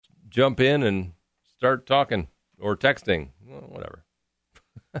jump in and start talking or texting. Well, whatever.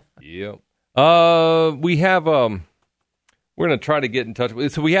 Yep. We have we're going to try to get in touch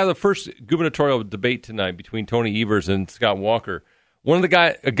with. So we have the first gubernatorial debate tonight between Tony Evers and Scott Walker.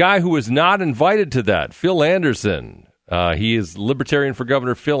 A guy who was not invited to that, Phil Anderson. He is Libertarian for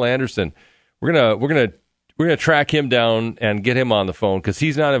Governor, Phil Anderson. We're gonna track him down and get him on the phone because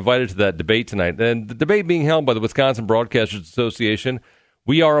he's not invited to that debate tonight. And the debate being held by the Wisconsin Broadcasters Association.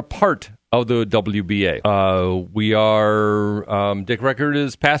 We are a part of the WBA. Dick Record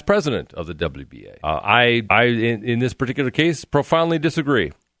is past president of the WBA. I in this particular case, profoundly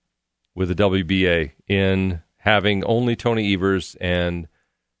disagree with the WBA in having only Tony Evers and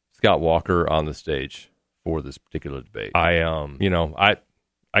Scott Walker on the stage for this particular debate. I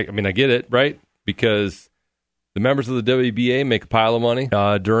get it, right? Because the members of the WBA make a pile of money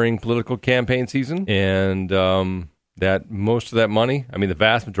during political campaign season, and that most of that money, the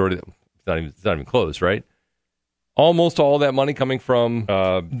vast majority, it's not even close, right? Almost all that money coming from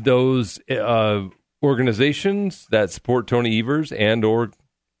those organizations that support Tony Evers and or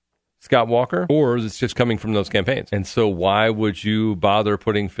Scott Walker, or it's just coming from those campaigns. And so why would you bother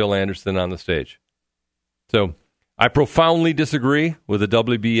putting Phil Anderson on the stage? So I profoundly disagree with the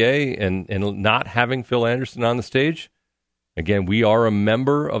WBA and not having Phil Anderson on the stage. Again, we are a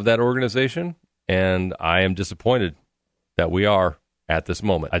member of that organization, and I am disappointed that we are at this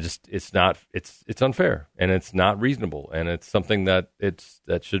moment. It's unfair, and it's not reasonable, and it's something that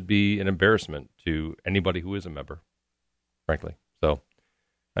should be an embarrassment to anybody who is a member, frankly. So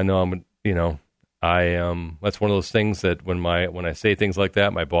I know that's one of those things that when I say things like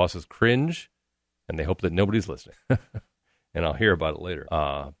that, my bosses cringe, and they hope that nobody's listening, and I'll hear about it later.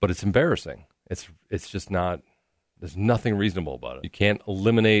 But it's embarrassing. It's just not. There's nothing reasonable about it. You can't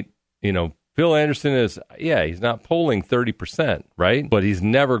eliminate. Phil Anderson he's not polling 30%, right? But he's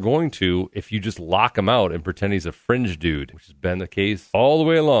never going to if you just lock him out and pretend he's a fringe dude, which has been the case all the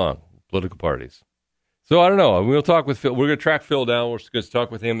way along with political parties. So I don't know. We'll talk with Phil. We're going to track Phil down. We're just going to talk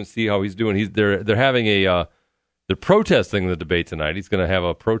with him and see how he's doing. They're having they're protesting the debate tonight. He's going to have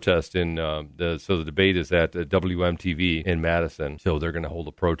a protest in the debate is at WMTV in Madison. So they're going to hold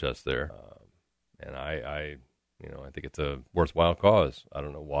a protest there, and I think it's a worthwhile cause. I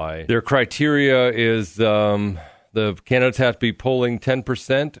don't know why. Their criteria is the candidates have to be polling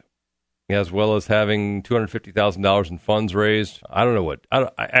 10%, as well as having $250,000 in funds raised. I don't know what.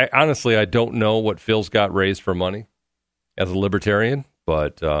 I honestly, I don't know what Phil's got raised for money as a libertarian,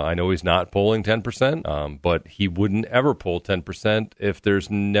 but I know he's not polling 10%. But he wouldn't ever poll 10% if there's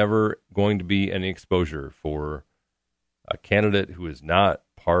never going to be any exposure for a candidate who is not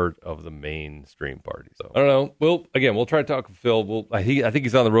part of the mainstream party. So I don't know. We'll try to talk with Phil. I think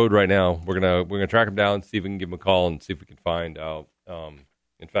he's on the road right now. We're gonna track him down, see if we can give him a call, and see if we can find out.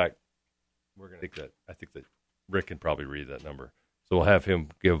 In fact, I think that Rick can probably read that number, so we'll have him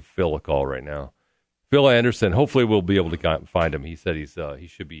give Phil a call right now. Phil Anderson. Hopefully, we'll be able to find him. He said he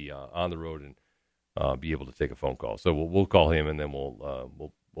should be on the road and be able to take a phone call. So we'll call him, and then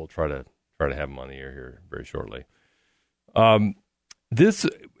we'll try to have him on the air here very shortly.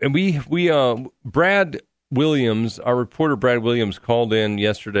 Brad Williams, our reporter Brad Williams, called in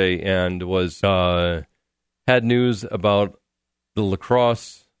yesterday and had news about the La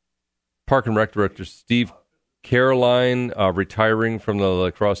Crosse Park and Rec director Steve Caroline retiring from the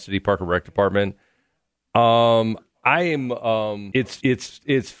La Crosse City Park and Rec Department. It's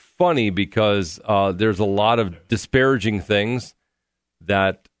funny because there's a lot of disparaging things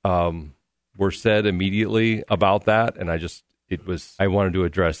that were said immediately about that, and I wanted to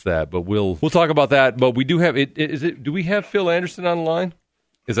address that, but we'll talk about that. But we do have it. Do we have Phil Anderson on the line?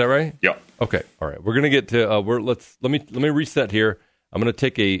 Is that right? Yeah. Okay. All right. We're gonna get to. Let me reset here. I'm gonna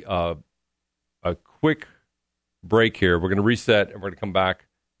take a quick break here. We're gonna reset, and we're gonna come back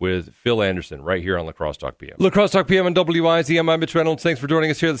with Phil Anderson right here on La Crosse Talk PM. La Crosse Talk PM on WIZM. I'm Mitch Reynolds. Thanks for joining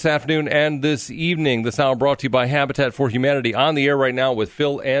us here this afternoon and this evening. This hour brought to you by Habitat for Humanity. On the air right now with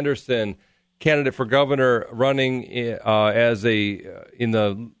Phil Anderson, candidate for governor, running on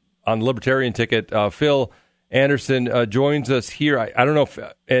the Libertarian ticket. Phil Anderson joins us here. I don't know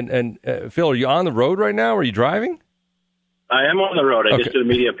if Phil, are you on the road right now? Are you driving? I am on the road. I just did a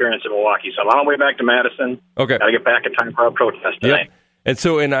media appearance in Milwaukee, so I'm on my way back to Madison. Okay, got to get back in time for our protest tonight. Yep. And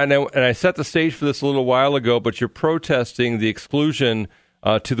so, and I set the stage for this a little while ago, but you're protesting the exclusion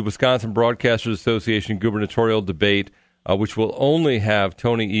to the Wisconsin Broadcasters Association gubernatorial debate, which will only have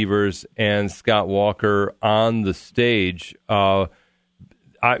Tony Evers and Scott Walker on the stage. Big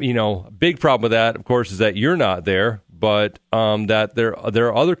problem with that, of course, is that you're not there, but that there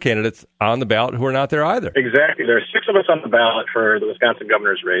are other candidates on the ballot who are not there either. Exactly. There are 6 of us on the ballot for the Wisconsin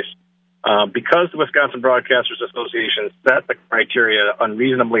governor's race. Because the Wisconsin Broadcasters Association set the criteria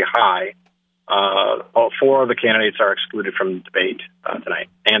unreasonably high, all 4 of the candidates are excluded from the debate tonight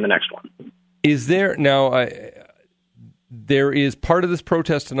and the next one. Is there now? There is part of this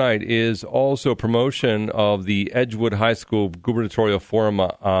protest tonight is also promotion of the Edgewood High School gubernatorial forum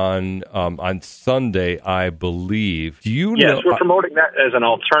on Sunday, I believe. Do you know? Yes, we're promoting that as an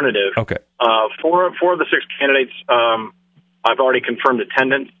alternative. Okay. 4 of the 6 candidates, I've already confirmed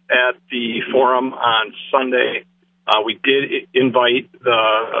attendance at the forum on Sunday. We did invite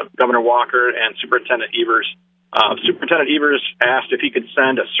the Governor Walker and Superintendent Evers. Superintendent Evers asked if he could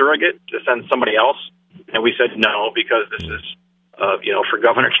send a surrogate to send somebody else. And we said no, because this is, for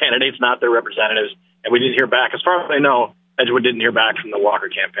governor candidates, not their representatives. And we didn't hear back. As far as I know, Edgewood didn't hear back from the Walker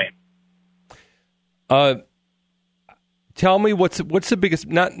campaign. Tell me what's the biggest,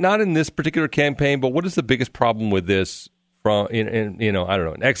 not in this particular campaign, but what is the biggest problem with this from in I don't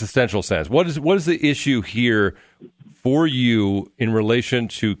know, an existential sense? What is the issue here for you in relation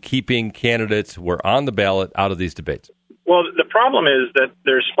to keeping candidates who are on the ballot out of these debates? Well, the problem is that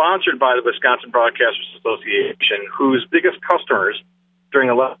they're sponsored by the Wisconsin Broadcasters Association, whose biggest customers during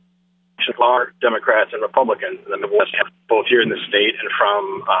elections are Democrats and Republicans in the Midwest, both here in the state and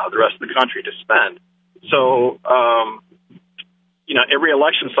from the rest of the country to spend. So, every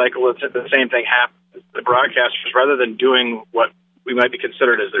election cycle, the same thing happens. The broadcasters, rather than doing what we might be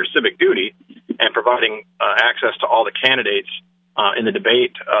considered as their civic duty and providing access to all the candidates in the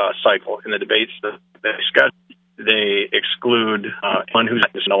debate cycle, in the debates that they schedule, they exclude one who's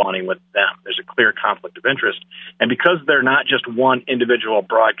not aligning with them. There's a clear conflict of interest. And because they're not just one individual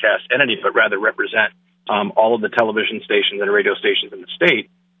broadcast entity, but rather represent all of the television stations and radio stations in the state,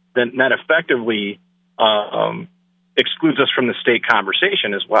 then that effectively excludes us from the state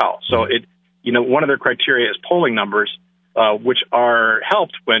conversation as well. So one of their criteria is polling numbers, which are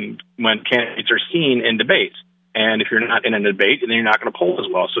helped when candidates are seen in debates. And if you're not in a debate, then you're not going to poll as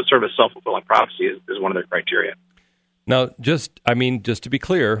well. So it's sort of a self-fulfilling prophecy is one of their criteria. Now, just to be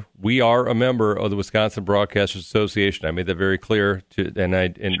clear, we are a member of the Wisconsin Broadcasters Association. I made that very clear, Sure.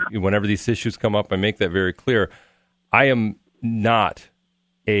 Whenever these issues come up, I make that very clear. I am not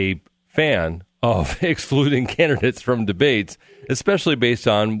a fan of excluding candidates from debates, especially based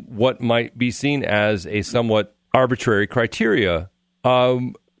on what might be seen as a somewhat arbitrary criteria.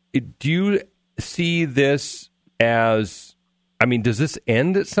 Do you see this as, does this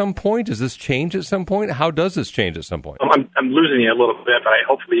end at some point? Does this change at some point? How does this change at some point? I'm losing you a little bit, but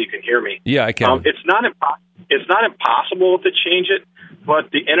hopefully you can hear me. Yeah, I can. It's not impossible to change it, but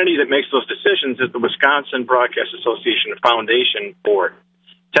the entity that makes those decisions is the Wisconsin Broadcast Association Foundation Board.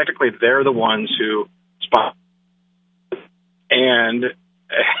 Technically, they're the ones who sponsor. And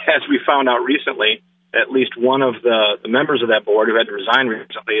as we found out recently, at least one of the members of that board who had to resign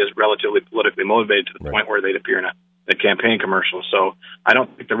recently is relatively politically motivated to the point where they'd appear in a campaign commercial. So I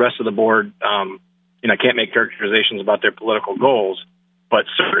don't think the rest of the board, I can't make characterizations about their political goals, but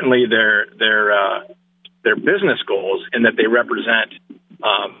certainly their business goals in that they represent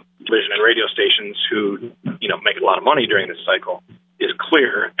television and radio stations who, make a lot of money during this cycle is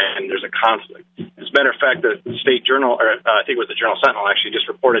clear, and there's a conflict. As a matter of fact, the state journal, or I think it was the Journal Sentinel, actually just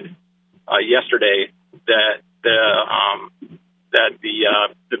reported yesterday that the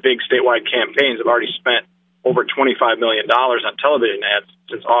big statewide campaigns have already spent over $25 million on television ads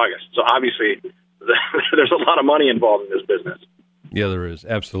since August. So obviously, there's a lot of money involved in this business. Yeah, there is.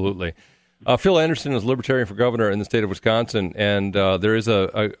 Absolutely. Phil Anderson is Libertarian for governor in the state of Wisconsin, and there is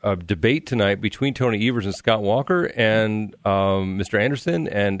a debate tonight between Tony Evers and Scott Walker, and Mr. Anderson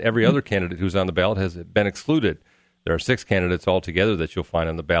and every other candidate who's on the ballot has been excluded. There are 6 candidates altogether that you'll find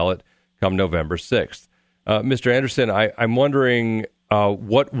on the ballot come November 6th. Mr. Anderson, I'm wondering,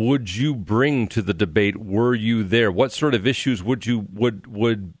 what would you bring to the debate were you there? What sort of issues would come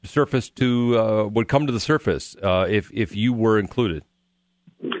to the surface if you were included?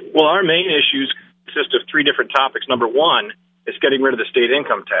 Well, our main issues consist of 3 different topics. Number one is getting rid of the state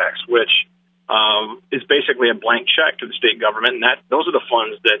income tax, which is basically a blank check to the state government, and those are the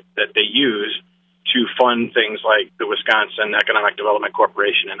funds that they use to fund things like the Wisconsin Economic Development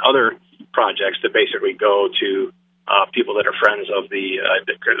Corporation and other projects that basically go to people that are friends of the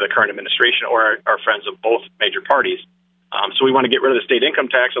current administration or are friends of both major parties. So we want to get rid of the state income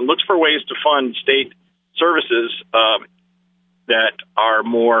tax and look for ways to fund state services that are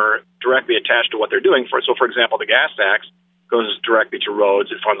more directly attached to what they're doing. So, for example, the gas tax goes directly to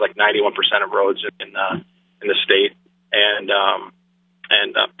roads. It funds like 91% of roads in the state, and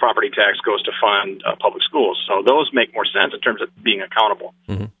and property tax goes to fund public schools. So those make more sense in terms of being accountable.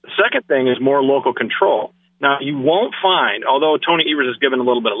 Mm-hmm. The second thing is more local control. Now, you won't find, although Tony Evers has given a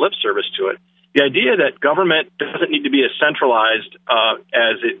little bit of lip service to it, the idea that government doesn't need to be as centralized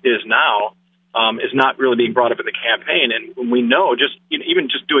as it is now is not really being brought up in the campaign. And we know, even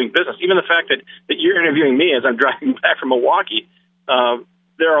just doing business, even the fact that you're interviewing me as I'm driving back from Milwaukee,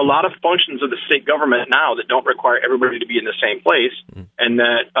 there are a lot of functions of the state government now that don't require everybody to be in the same place, and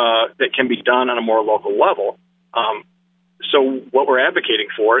that can be done on a more local level. So what we're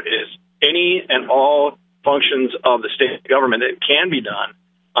advocating for is any and all functions of the state government that can be done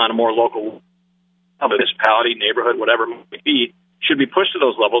on a more local municipality, neighborhood, whatever it might be, should be pushed to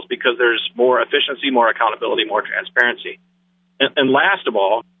those levels because there's more efficiency, more accountability, more transparency. And last of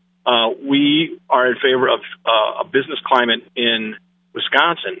all, we are in favor of a business climate in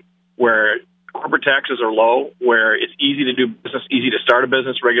Wisconsin where corporate taxes are low, where it's easy to do business, easy to start a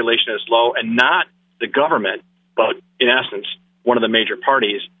business, regulation is low, and not the government, but in essence, one of the major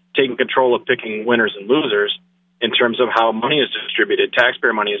parties taking control of picking winners and losers in terms of how money is distributed,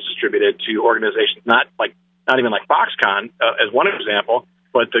 taxpayer money is distributed to organizations, not even like Foxconn as one example,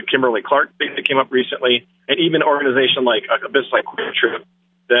 but the Kimberly-Clark thing that came up recently, and even an organization like a business like Quick Trip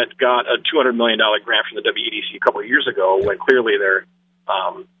that got a $200 million grant from the WEDC a couple of years ago when clearly they're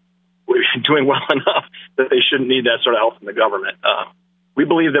doing well enough that they shouldn't need that sort of help from the government. We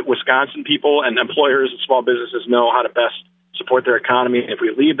believe that Wisconsin people and employers and small businesses know how to best support their economy. And if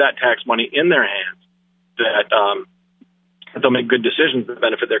we leave that tax money in their hands, that they'll make good decisions that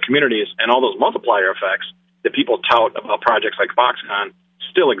benefit their communities, and all those multiplier effects that people tout about projects like Foxconn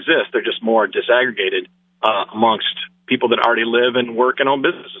still exist. They're just more disaggregated amongst people that already live and work and own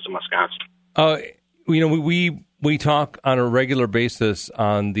businesses in Wisconsin. We talk on a regular basis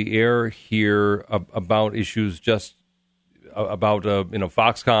on the air here about issues just about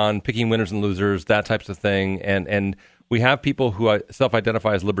Foxconn, picking winners and losers, that types of thing, and we have people who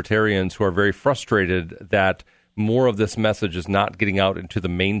self-identify as libertarians who are very frustrated that more of this message is not getting out into the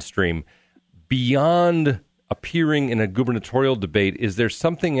mainstream. Beyond appearing in a gubernatorial debate, is there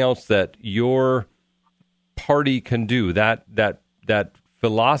something else that your party can do? That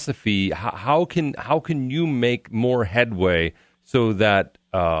philosophy, how can you make more headway so that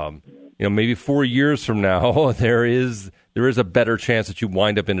maybe 4 years from now there is a better chance that you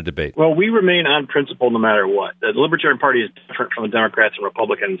wind up in a debate? Well, we remain on principle no matter what. The Libertarian Party is different from the Democrats and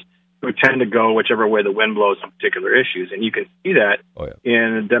Republicans who tend to go whichever way the wind blows on particular issues. And you can see that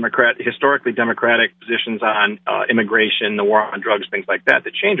in historically Democratic positions on immigration, the war on drugs, things like that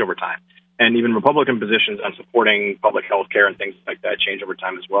change over time. And even Republican positions on supporting public health care and things like that change over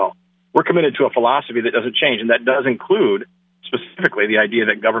time as well. We're committed to a philosophy that doesn't change, and that does include specifically the idea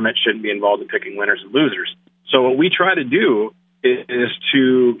that government shouldn't be involved in picking winners and losers. So what we try to do is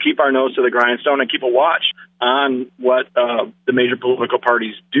to keep our nose to the grindstone and keep a watch on what the major political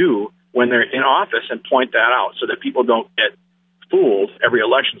parties do when they're in office and point that out so that people don't get fooled every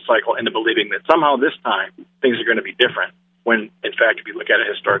election cycle into believing that somehow this time things are going to be different when, in fact, if you look at it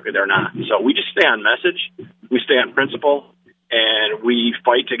historically, they're not. So we just stay on message, we stay on principle, and we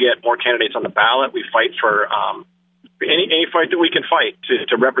fight to get more candidates on the ballot. We fight for any fight that we can fight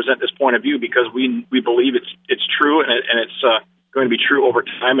to represent this point of view because we believe it's true and it's going to be true over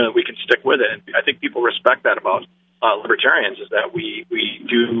time and we can stick with it. And I think people respect that about libertarians is that we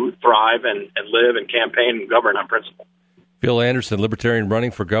do thrive and live and campaign and govern on principle. Phil Anderson, Libertarian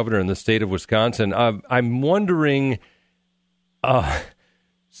running for governor in the state of Wisconsin. I'm wondering,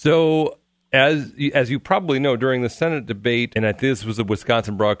 so as you probably know, during the Senate debate, and this was a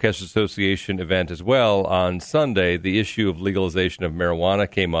Wisconsin Broadcasters Association event as well on Sunday, the issue of legalization of marijuana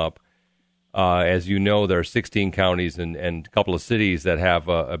came up. As you know, there are 16 counties and a couple of cities that have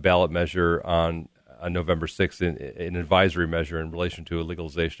a ballot measure on November 6th, an advisory measure in relation to a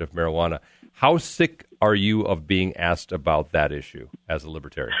legalization of marijuana. How sick are you of being asked about that issue as a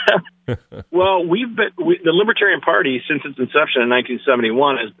libertarian? Well, the Libertarian Party, since its inception in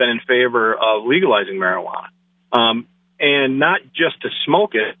 1971, has been in favor of legalizing marijuana. And not just to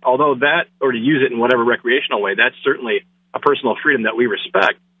smoke it, although that, or to use it in whatever recreational way, that's certainly a personal freedom that we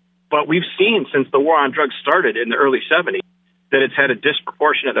respect. But we've seen since the war on drugs started in the early 70s that it's had a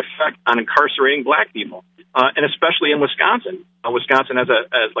disproportionate effect on incarcerating black people, and especially in Wisconsin. Wisconsin has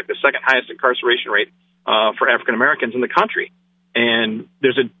like the second highest incarceration rate for African Americans in the country, and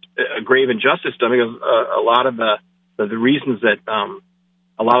there's a grave injustice done because a lot of the reasons that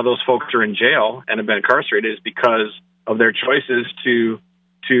a lot of those folks are in jail and have been incarcerated is because of their choices to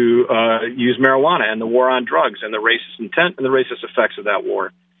use marijuana and the war on drugs and the racist intent and the racist effects of that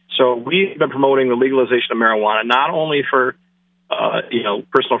war. So we've been promoting the legalization of marijuana not only for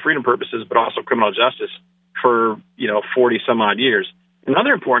personal freedom purposes, but also criminal justice for 40 some odd years.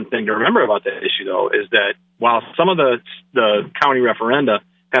 Another important thing to remember about that issue, though, is that while some of the county referenda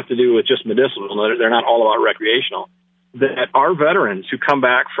have to do with just medicinal, they're not all about recreational, that our veterans who come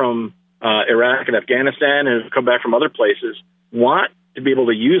back from Iraq and Afghanistan and have come back from other places want to be able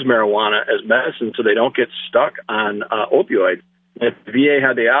to use marijuana as medicine so they don't get stuck on opioids. If the VA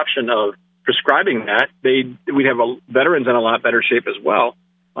had the option of prescribing that, we'd have veterans in a lot better shape as well.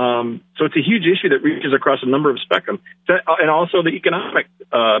 So it's a huge issue that reaches across a number of spectrum, and also the economic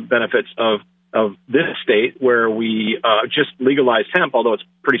benefits of this state, where we just legalized hemp, although it's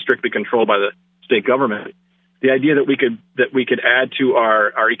pretty strictly controlled by the state government. The idea that we could add to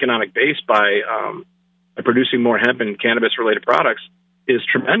our economic base by producing more hemp and cannabis-related products is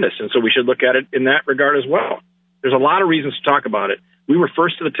tremendous, and so we should look at it in that regard as well. There's a lot of reasons to talk about it. We were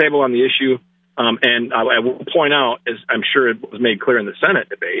first to the table on the issue. And I will point out, as I'm sure it was made clear in the Senate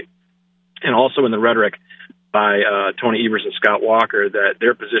debate, and also in the rhetoric by Tony Evers and Scott Walker, that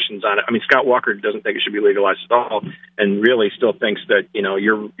their positions on it. I mean, Scott Walker doesn't think it should be legalized at all, and really still thinks that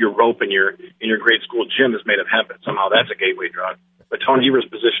your rope in your grade school gym is made of hemp, and somehow that's a gateway drug. But Tony Evers'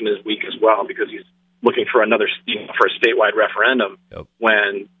 position is weak as well, because he's looking for for a statewide referendum. Yep.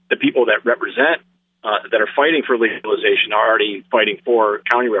 When the people that represent that are fighting for legalization are already fighting for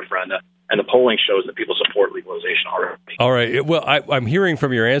county referenda. And the polling shows that people support legalization already. All right. Well, I'm hearing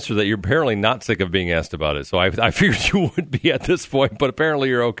from your answer that you're apparently not sick of being asked about it. So I figured you would be at this point, but apparently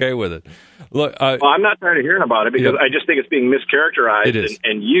you're okay with it. Look, well, I'm not tired of hearing about it, because I just think it's being mischaracterized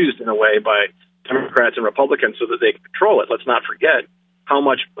and used in a way by Democrats and Republicans so that they can control it. Let's not forget how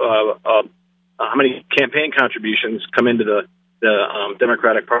many campaign contributions come into the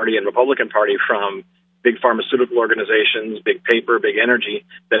Democratic Party and Republican Party from big pharmaceutical organizations, big paper, big energy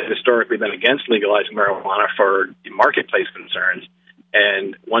that have historically been against legalizing marijuana for marketplace concerns.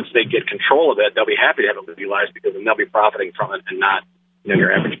 And once they get control of it, they'll be happy to have it legalized, because then they'll be profiting from it and not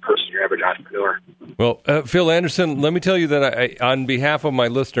your average person, your average entrepreneur. Well, Phil Anderson, let me tell you that on behalf of my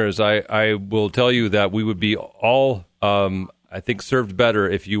listeners, I will tell you that we would be all, I think, served better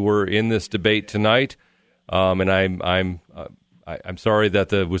if you were in this debate tonight. And I'm sorry that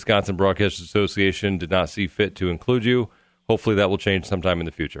the Wisconsin Broadcasters Association did not see fit to include you. Hopefully that will change sometime in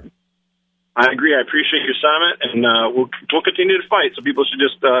the future. I agree. I appreciate your sentiment, and we'll continue to fight. So people should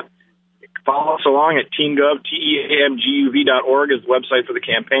just follow us along at teamgov, teamguv.org is the website for the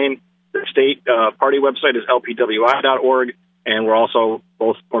campaign. The state party website is lpwi.org, and we're also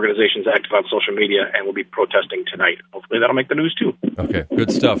both organizations active on social media, and we'll be protesting tonight. Hopefully that'll make the news too. Okay,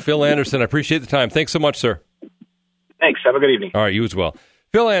 good stuff. Phil Anderson, I appreciate the time. Thanks so much, sir. Thanks. Have a good evening. All right, you as well.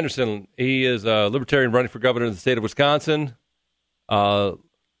 Phil Anderson, he is a libertarian running for governor in the state of Wisconsin.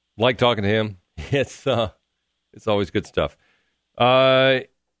 Like talking to him. It's always good stuff. He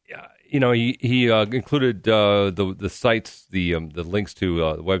included the sites, the links to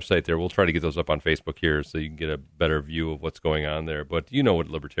the website there. We'll try to get those up on Facebook here so you can get a better view of what's going on there. But you know what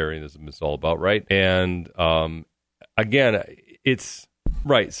libertarianism is all about, right? And again, it's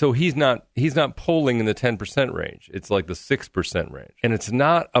right. So he's not polling in the 10% range. It's like the 6% range. And it's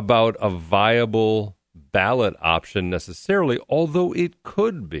not about a viable ballot option necessarily, although it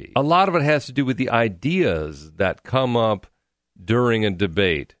could be. A lot of it has to do with the ideas that come up during a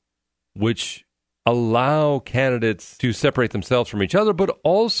debate, which allow candidates to separate themselves from each other, but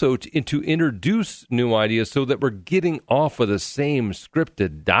also to introduce new ideas so that we're getting off of the same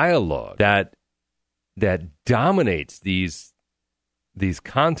scripted dialogue that dominates these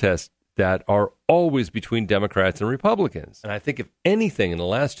contests that are always between Democrats and Republicans. And I think if anything in the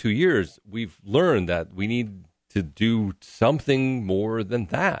last 2 years, we've learned that we need to do something more than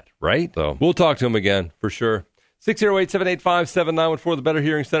that, right? So we'll talk to him again for sure. 608-785-7914, the Better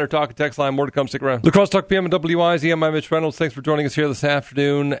Hearing Center talk and text line. More to come. Stick around. La Crosse Talk PM and WIZM. I'm Mitch Reynolds. Thanks for joining us here this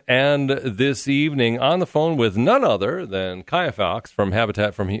afternoon and this evening. On the phone with none other than Kaya Fox from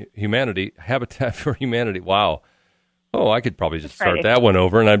Habitat for Humanity. Habitat for Humanity. Wow. Oh, I could probably just start that one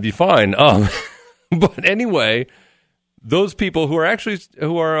over and I'd be fine. But anyway, those people who are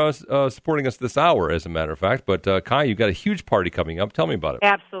supporting us this hour, as a matter of fact. But Kai, you've got a huge party coming up. Tell me about it.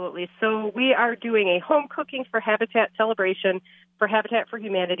 Absolutely. So we are doing a home cooking for Habitat celebration for Habitat for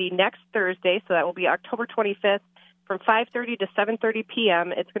Humanity next Thursday. So that will be October 25th from 5:30 to 7:30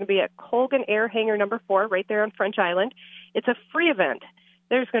 p.m. It's going to be at Colgan Air Hangar number 4 right there on French Island. It's a free event.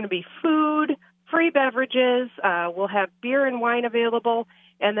 There's going to be food, free beverages. We'll have beer and wine available,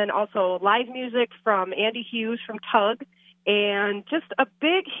 and then also live music from Andy Hughes from Tug. and just a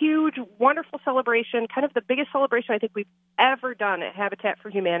big, huge, wonderful celebration, kind of the biggest celebration I think we've ever done at Habitat for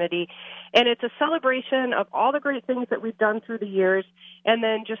Humanity. And it's a celebration of all the great things that we've done through the years, and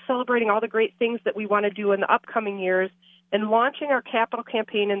then just celebrating all the great things that we want to do in the upcoming years, and launching our capital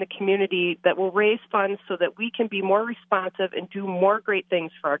campaign in the community that will raise funds so that we can be more responsive and do more great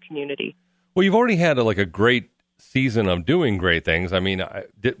things for our community. Well, you've already had a great season of doing great things. I mean,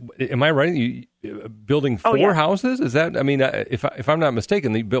 am I right? You building 4 houses? Is that? I mean, if I'm not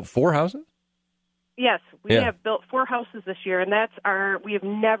mistaken, you built 4 houses. Yes, we have built 4 houses this year, and we have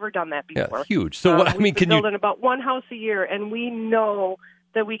never done that before. Yeah, huge. So what I mean, can you building about 1 house a year, and we know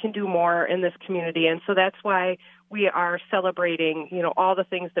that we can do more in this community, and so that's why we are celebrating, all the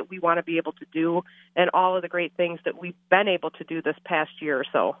things that we want to be able to do and all of the great things that we've been able to do this past year or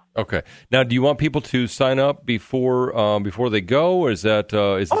so. Okay. Now, do you want people to sign up before they go, or is that?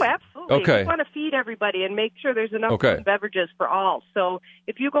 Oh, absolutely. Okay. We want to feed everybody and make sure there's enough food and beverages for all. So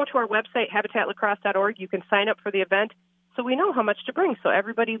if you go to our website, habitatlacrosse.org, you can sign up for the event so we know how much to bring, so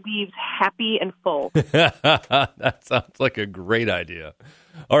everybody leaves happy and full. That sounds like a great idea.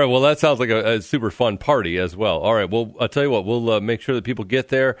 All right, well, that sounds like a super fun party as well. All right, well, I'll tell you what, we'll make sure that people get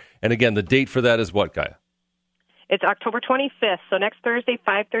there. And again, the date for that is what, Kaya? It's October 25th, so next Thursday,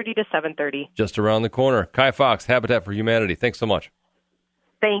 5:30 to 7:30. Just around the corner. Kaya Fox, Habitat for Humanity. Thanks so much.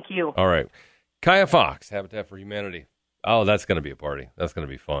 Thank you. All right. Kaya Fox, Habitat for Humanity. Oh, that's going to be a party. That's going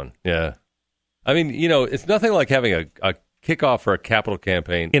to be fun. Yeah. I mean, it's nothing like having a kickoff for a capital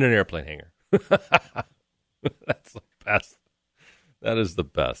campaign in an airplane hangar. That's the best. That is the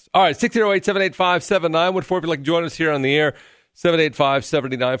best. All right, 608-785-7914 if you'd like to join us here on the air.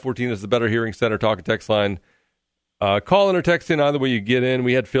 785-7914 is the Better Hearing Center talk and text line. Call in or text in either way you get in.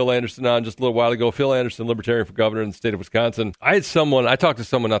 We had Phil Anderson on just a little while ago. Phil Anderson, Libertarian for governor in the state of Wisconsin. I talked to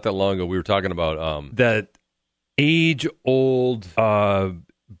someone not that long ago. We were talking about that age-old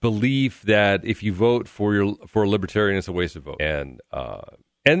belief that if you vote for a libertarian, it's a waste of vote. And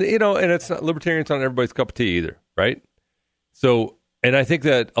it's not, libertarian's not everybody's cup of tea either, right? So, and I think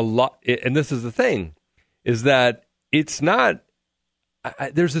that a lot, and this is the thing, is that it's not,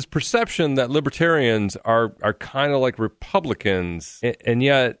 there's this perception that libertarians are kind of like Republicans, and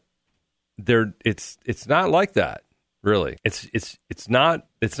yet it's not like that, really. It's not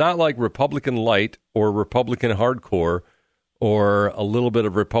like Republican light or Republican hardcore or a little bit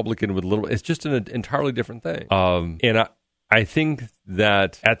of Republican with a little. It's just an entirely different thing. And I think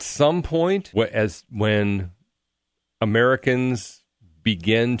that at some point, when Americans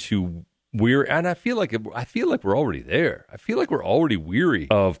begin to and I feel like we're already there. I feel like we're already weary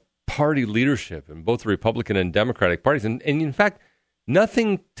of party leadership in both the Republican and Democratic parties. And in fact,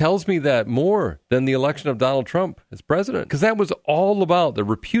 nothing tells me that more than the election of Donald Trump as president, because that was all about the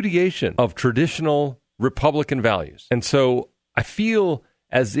repudiation of traditional Republican values. And so I feel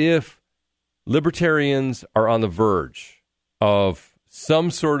as if libertarians are on the verge of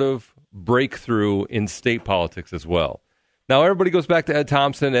some sort of breakthrough in state politics as well. Now, everybody goes back to Ed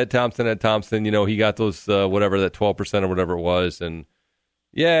Thompson. He got those, that 12% or whatever it was. And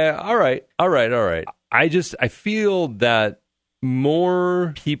yeah, all right. I feel that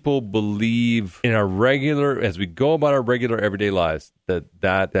more people believe in as we go about our regular everyday lives, that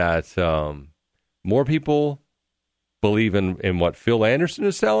more people believe in what Phil Anderson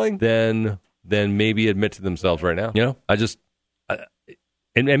is selling than maybe admit to themselves right now.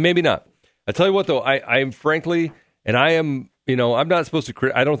 And maybe not. I tell you what, though, I am frankly, and I am, I'm not supposed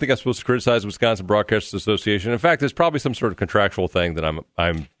to. I don't think I'm supposed to criticize Wisconsin Broadcasters Association. In fact, there's probably some sort of contractual thing that I'm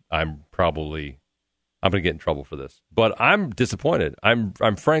going to get in trouble for this. But I'm disappointed. I won't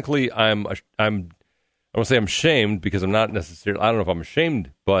say I'm shamed, because I'm not necessarily. I don't know if I'm ashamed,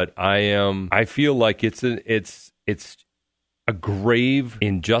 but I am. I feel like it's a grave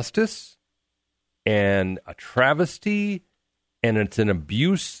injustice and a travesty, and it's an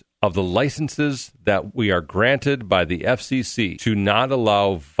abuse of the licenses that we are granted by the FCC to not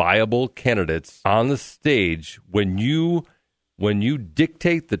allow viable candidates on the stage when you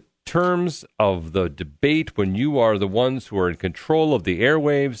dictate the terms of the debate, when you are the ones who are in control of the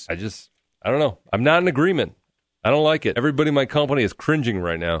airwaves. I don't know. I'm not in agreement. I don't like it. Everybody in my company is cringing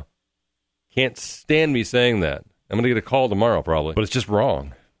right now. Can't stand me saying that. I'm going to get a call tomorrow probably, but it's just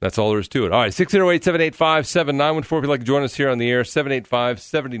wrong. That's all there is to it. All right, 608-785-7914 if you'd like to join us here on the air.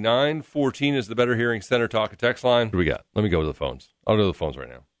 785-7914 is the Better Hearing Center talk and text line. What do we got? Let me go to the phones. I'll go to the phones right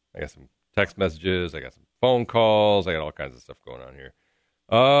now. I got some text messages. I got some phone calls. I got all kinds of stuff going on here.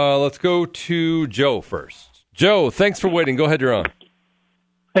 Let's go to Joe first. Joe, thanks for waiting. Go ahead, you're on.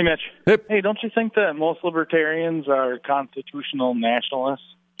 Hey, Mitch. Hip. Hey, don't you think that most libertarians are constitutional nationalists?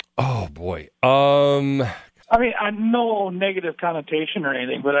 Oh, boy. I mean, no negative connotation or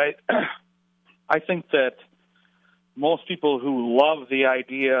anything, but I think that most people who love the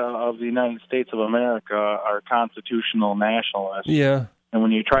idea of the United States of America are constitutional nationalists. Yeah. And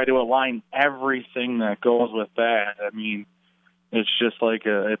when you try to align everything that goes with that, I mean, it's just like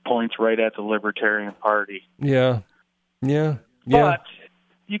it points right at the Libertarian Party. Yeah. But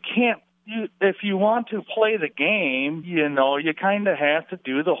you can't. If you want to play the game, you kind of have to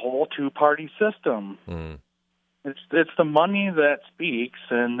do the whole two-party system. Mm. It's the money that speaks,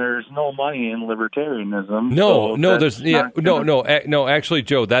 and there's no money in libertarianism. No. Actually,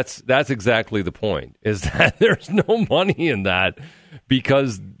 Joe, that's exactly the point. Is that there's no money in that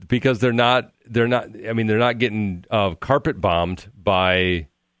because they're not. I mean, they're not getting carpet bombed by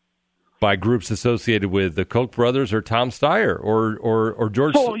groups associated with the Koch brothers or Tom Steyer or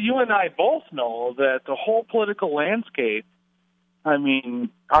George. So you and I both know that the whole political landscape, I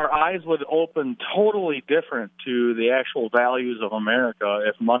mean, our eyes would open totally different to the actual values of America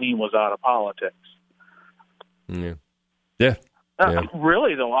if money was out of politics. Yeah.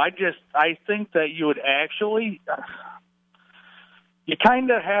 Really, though, I think that you would actually, you kind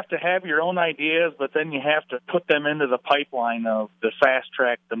of have to have your own ideas, but then you have to put them into the pipeline of the fast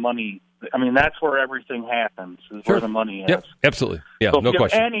track, the money. I mean, that's where everything happens, is where the money is. Yep, absolutely. Yeah, so no if you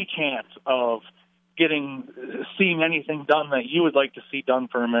question. have any chance of seeing anything done that you would like to see done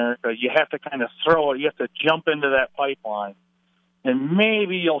for America, you have to kind of throw it. You have to jump into that pipeline. And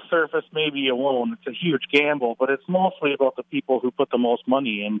maybe you'll surface, maybe you won't. It's a huge gamble, but it's mostly about the people who put the most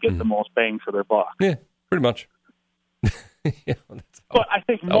money in get the most bang for their buck. Yeah, pretty much. But I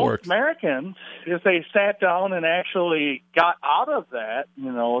think most Americans, if they sat down and actually got out of that,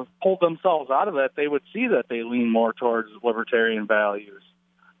 pulled themselves out of that, they would see that they lean more towards libertarian values,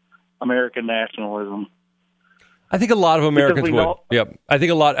 American nationalism. I think a lot of Americans would. Yep. I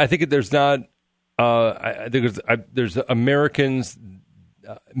think there's not. I think there's Americans,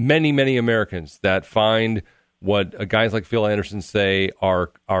 many Americans that find what guys like Phil Anderson say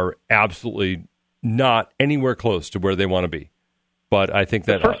are absolutely not anywhere close to where they want to be. But I think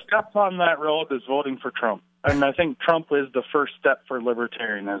that the first step on that road is voting for Trump. And I think Trump is the first step for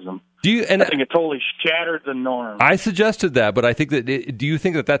libertarianism. I think it totally shattered the norm. I suggested that, but I think that. Do you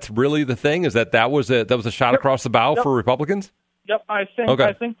think that that's really the thing? Is that was a shot across the bow for Republicans? Yep, I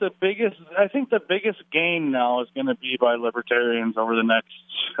think the biggest gain now is going to be by libertarians over the next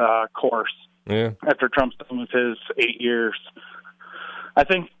course. Yeah. After Trump's done with his 8 years, I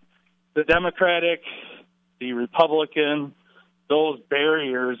think the Democratic, the Republican, those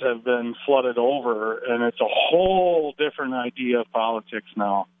barriers have been flooded over, and it's a whole different idea of politics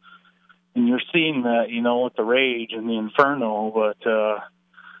now. And you're seeing that, with the rage and the inferno, but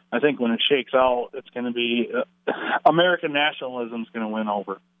I think when it shakes out, it's going to be American nationalism is going to win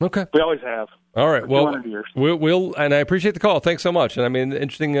over. Okay. We always have. All right. Well, 200 years. We'll, and I appreciate the call. Thanks so much. And I mean,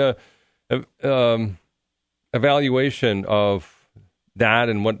 interesting evaluation of that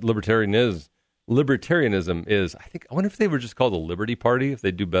and what libertarianism is. I wonder if they were just called the Liberty Party, if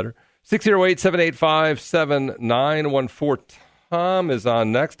they'd do better. 608-785-7914. Tom is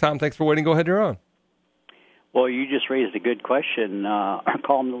on next. Tom, thanks for waiting. Go ahead, you're on. Well, you just raised a good question.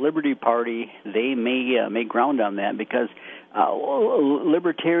 Call them the Liberty Party. They may make ground on that because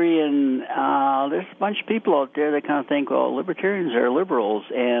libertarian, there's a bunch of people out there that kind of think, well, libertarians are liberals,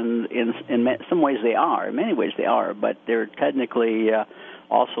 and in some ways they are. In many ways they are, but they're technically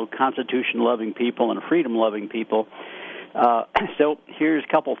also Constitution-loving people and freedom-loving people. So here's a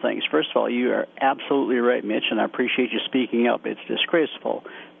couple things. First of all, you are absolutely right, Mitch, and I appreciate you speaking up. It's disgraceful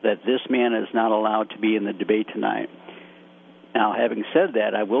that this man is not allowed to be in the debate tonight. Now, having said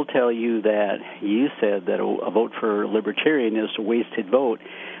that, I will tell you that you said that a vote for libertarian is a wasted vote.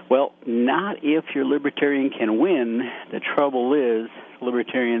 Well, not if your libertarian can win. The trouble is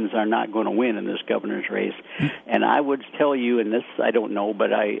libertarians are not going to win in this governor's race. And I would tell you, and this I don't know,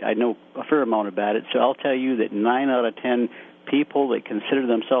 but I know a fair amount about it, so I'll tell you that 9 out of 10 people that consider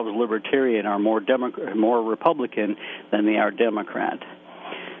themselves libertarian are more Republican than they are Democrat.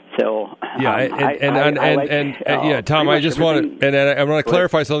 So Tom, I just want to I want to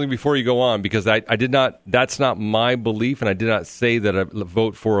clarify something before you go on, because I did not. That's not my belief, and I did not say that a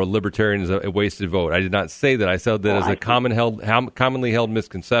vote for a libertarian is a wasted vote. I did not say that. I said that as a commonly held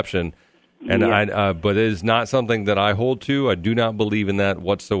misconception, and but it is not something that I hold to. I do not believe in that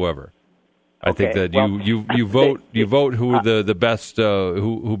whatsoever. I think that you vote who the best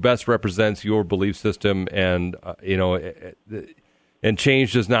who best represents your belief system, and And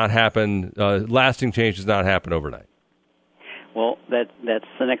change does not happen. Lasting change does not happen overnight. Well, that's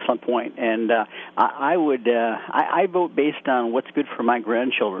an excellent point, and I vote based on what's good for my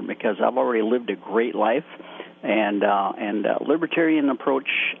grandchildren because I've already lived a great life, and libertarian approach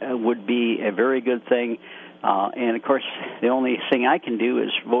would be a very good thing. And of course, the only thing I can do is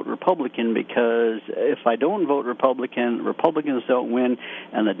vote Republican because if I don't vote Republican, Republicans don't win,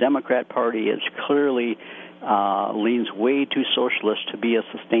 and the Democrat Party is clearly leans way too socialist to be a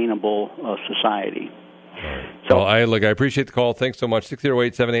sustainable society. So I appreciate the call. Thanks so much.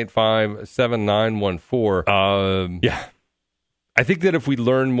 608-785-7914. Yeah. I think that if we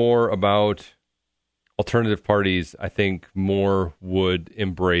learn more about alternative parties, I think more would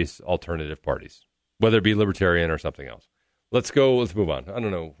embrace alternative parties, whether it be libertarian or something else. Let's move on. I don't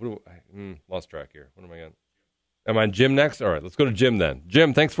know. Lost track here. What am I on? Am I on Jim next? All right, let's go to Jim then.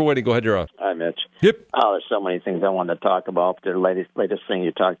 Jim, thanks for waiting. Go ahead, you're on. Hi, Mitch. Yep. Oh, there's so many things I wanted to talk about. The latest thing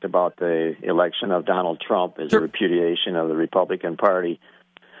you talked about, the election of Donald Trump, is a repudiation of the Republican Party.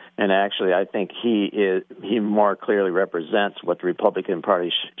 And actually, I think he more clearly represents what the Republican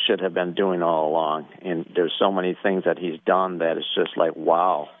Party should have been doing all along. And there's so many things that he's done that it's just like,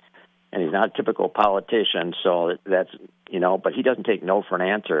 wow. And he's not a typical politician, so that's, but he doesn't take no for an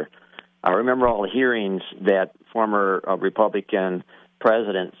answer. I remember all the hearings that former Republican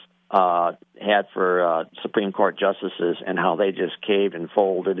presidents had for Supreme Court justices and how they just caved and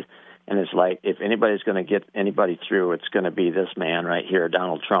folded. And it's like, if anybody's going to get anybody through, it's going to be this man right here,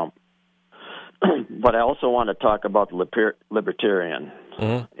 Donald Trump. But I also want to talk about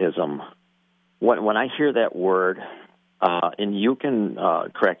libertarianism. When I hear that word, and you can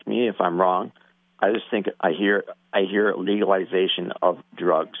correct me if I'm wrong, I just think I hear legalization of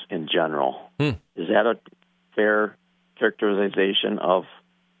drugs in general. Is that a fair characterization of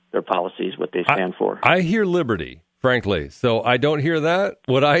their policies, what they stand for? I hear liberty, frankly. So I don't hear that.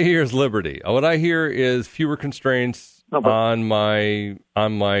 What I hear is liberty. What I hear is fewer constraints on my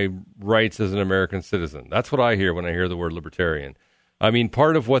rights as an American citizen. That's what I hear when I hear the word libertarian. I mean,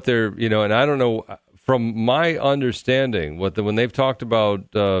 part of what they're, and I don't know, from my understanding, when they've talked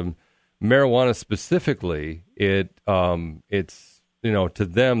about marijuana specifically, it's to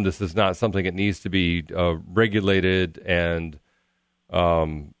them this is not something that needs to be regulated and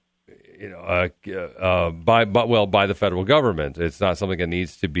by the federal government. It's not something that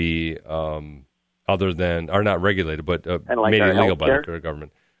needs to be not regulated, but made illegal by the federal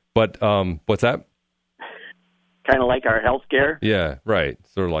government. But what's that? Kind of like our health care. Yeah, right.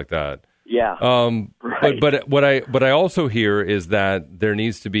 Sort of like that. Yeah. Right. But what I also hear is that there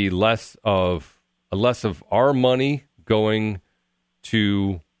needs to be less of our money going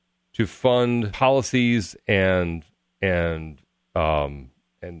to fund policies and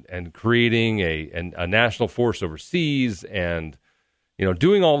creating a national force overseas and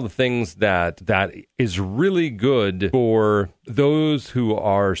doing all the things that is really good for those who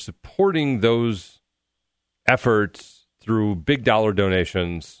are supporting those efforts through big dollar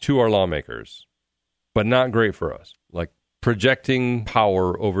donations to our lawmakers, but not great for us. Like projecting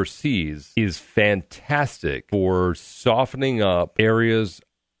power overseas is fantastic for softening up areas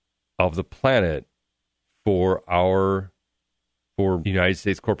of the planet for United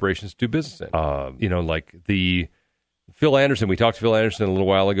States corporations to do business in. Like the Phil Anderson, we talked to Phil Anderson a little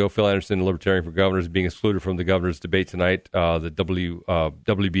while ago. Phil Anderson, Libertarian for Governors, being excluded from the governor's debate tonight, the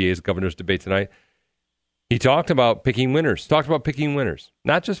WBA's governor's debate tonight. He talked about picking winners. Not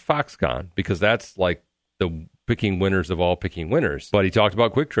just Foxconn, because that's like the picking winners of all picking winners. But he talked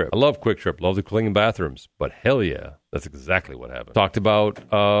about Quick Trip. I love Quick Trip. Love the clean bathrooms. But hell yeah, that's exactly what happened. Talked about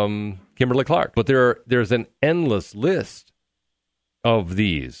Kimberly-Clark. But there's an endless list of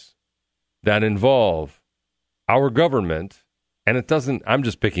these that involve our government. And it doesn't, I'm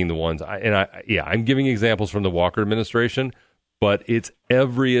just picking the ones. I'm giving examples from the Walker administration. But it's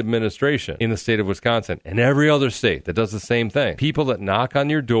every administration in the state of Wisconsin and every other state that does the same thing. People that knock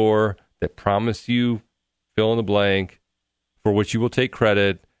on your door, that promise you fill in the blank, for which you will take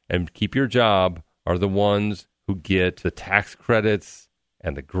credit and keep your job, are the ones who get the tax credits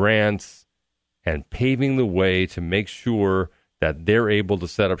and the grants and paving the way to make sure that they're able to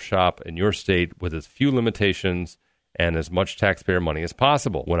set up shop in your state with as few limitations and as much taxpayer money as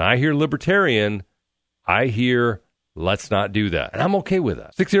possible. When I hear libertarian, I hear let's not do that. And I'm okay with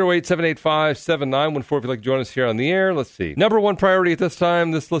that. 608-785-7914 if you'd like to join us here on the air. Let's see. Number one priority at this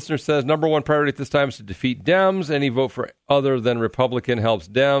time, this listener says, number one priority at this time is to defeat Dems. Any vote for other than Republican helps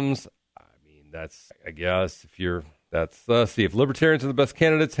Dems. I mean, that's, I guess, see, if libertarians are the best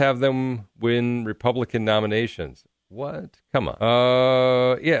candidates, have them win Republican nominations. What? Come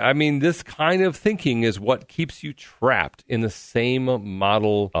on. Yeah, I mean, this kind of thinking is what keeps you trapped in the same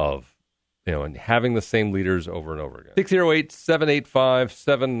model of and having the same leaders over and over again.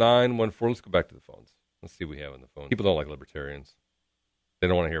 608-785-7914. Let's go back to the phones. Let's see what we have on the phone. People don't like libertarians. They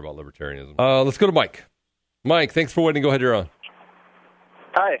don't want to hear about libertarianism. Let's go to Mike. Mike, thanks for waiting. Go ahead, you're on.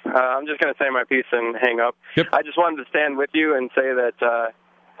 Hi. I'm just going to say my piece and hang up. Yep. I just wanted to stand with you and say that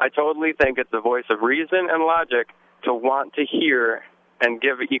I totally think it's the voice of reason and logic to want to hear and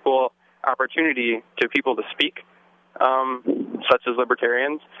give equal opportunity to people to speak, such as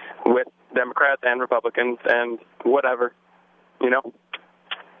libertarians, with Democrats and Republicans and whatever,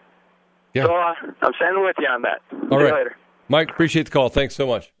 Yeah. So I'm standing with you on that. All See right. you later. Mike, appreciate the call. Thanks so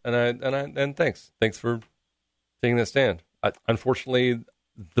much. And thanks. Thanks for taking that stand. Unfortunately,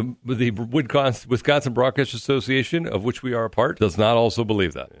 the Wisconsin Broadcasters Association, of which we are a part, does not also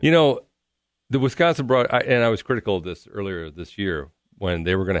believe that. The Wisconsin and I was critical of this earlier this year when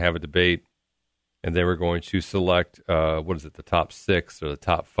they were going to have a debate and they were going to select, the top 6 or the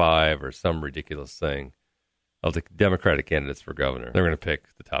top 5 or some ridiculous thing of the Democratic candidates for governor. They're going to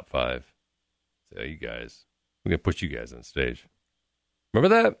pick the top 5. So you guys, we're going to put you guys on stage.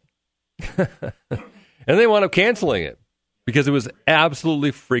 Remember that? And they wound up canceling it because it was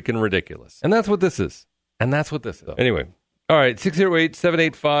absolutely freaking ridiculous. And that's what this is. Anyway, all right,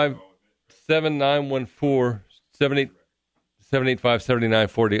 608-785-7914,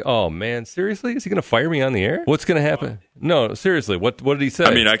 785-7940. Oh, man, seriously? Is he going to fire me on the air? What's going to happen? No, seriously, what did he say?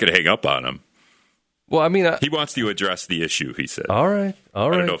 I mean, I could hang up on him. Well, I mean... he wants to address the issue, he said. All right. I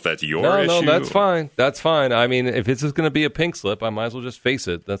don't know if that's your issue. No, that's fine. That's fine. I mean, if this is going to be a pink slip, I might as well just face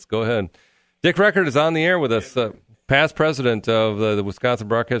it. Let's go ahead. Dick Record is on the air with us, past president of the Wisconsin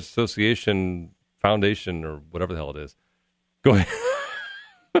Broadcast Association Foundation, or whatever the hell it is. Go ahead.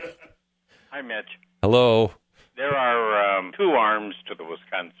 Hi, Mitch. Hello. There are 2 arms to the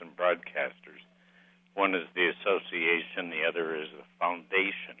Wisconsin Broadcasters. One is the association, the other is the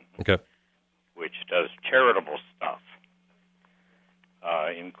foundation, Okay. which does charitable stuff,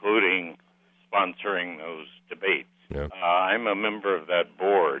 including sponsoring those debates. Yeah. I'm a member of that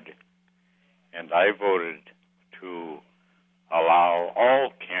board, and I voted to allow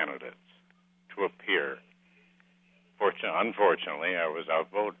all candidates to appear. Unfortunately, I was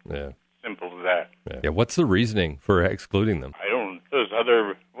outvoted. Yeah. Simple as that. Yeah. What's the reasoning for excluding them?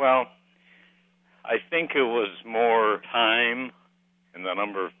 I think it was more time and the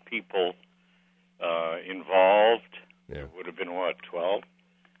number of people involved. Yeah. It would have been, 12?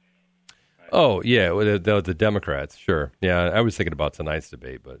 Oh, yeah, the Democrats, sure. Yeah, I was thinking about tonight's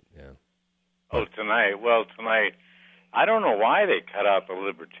debate, but yeah. Oh, tonight. Well, tonight, I don't know why they cut out the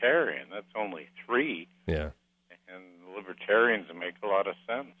Libertarian. That's only 3. Yeah. And the Libertarians make a lot of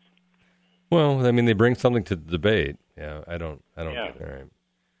sense. Well, I mean, they bring something to the debate. Yeah, I don't Yeah. get it. All right.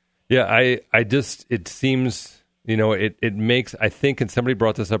 Yeah, I just, it seems, it makes, I think, and somebody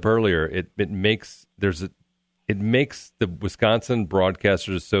brought this up earlier, it makes the Wisconsin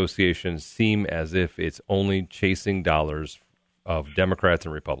Broadcasters Association seem as if it's only chasing dollars of Democrats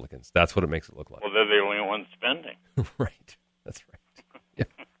and Republicans. That's what it makes it look like. Well, they're the only ones spending. Right. That's right. Yep.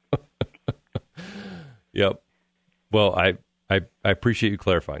 Yep. Well, I appreciate you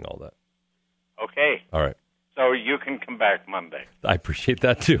clarifying all that. Okay. All right. So you can come back Monday. I appreciate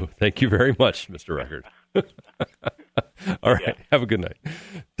that, too. Thank you very much, Mr. Record. All right. Yeah. Have a good night.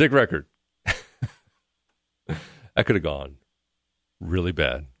 Dick Record. That could have gone really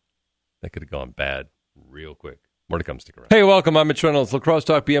bad. That could have gone bad real quick. More to come. Stick around. Hey, welcome. I'm Mitch Reynolds. La Crosse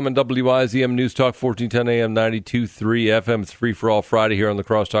Talk PM and WIZM News Talk 1410 AM 92.3 FM. It's free for all Friday here on La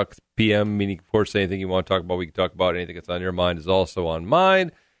Crosse Talk PM, meaning, of course, anything you want to talk about, we can talk about. Anything that's on your mind is also on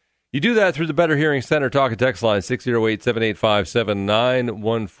mine. You do that through the Better Hearing Center talk and text line,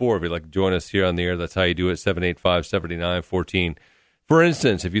 608-785-7914. If you'd like to join us here on the air, that's how you do it, 785-7914. For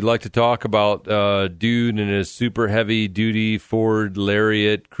instance, if you'd like to talk about dude in his super heavy-duty Ford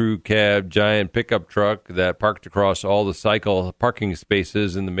Lariat crew cab giant pickup truck that parked across all the cycle parking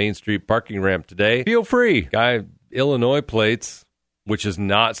spaces in the Main Street parking ramp today, feel free. Guy, Illinois plates, which is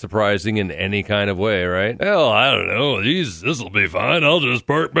not surprising in any kind of way, right? Hell, I don't know. This'll be fine. I'll just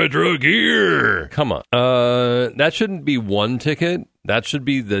park my truck here. Come on. That shouldn't be one ticket. That should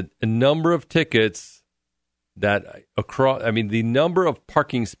be the number of tickets that the number of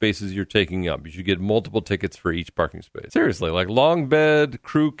parking spaces you're taking up. You should get multiple tickets for each parking space. Seriously, like long bed,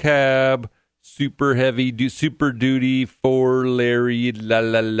 crew cab, super heavy, super duty, Ford Lariat,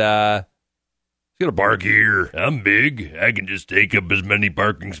 la. Gonna park here. I'm big. I can just take up as many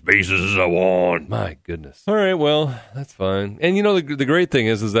parking spaces as I want. My goodness. All right, well, that's fine. And the great thing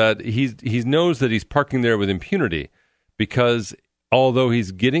is that he knows that he's parking there with impunity, because although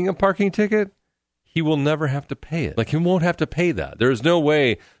he's getting a parking ticket, he will never have to pay it. Like, he won't have to pay that. There is no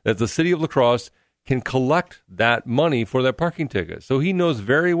way that the city of La Crosse can collect that money for that parking ticket. So he knows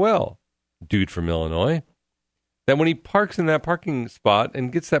very well, dude from Illinois, that when he parks in that parking spot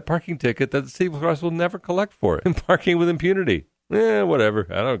and gets that parking ticket, that the city of La Crosse will never collect for it. And parking with impunity. Whatever.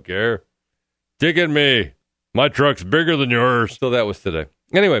 I don't care. Ticket me. My truck's bigger than yours. So that was today.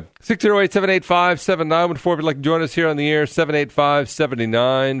 Anyway, 608-785-7914. If you'd like to join us here on the air,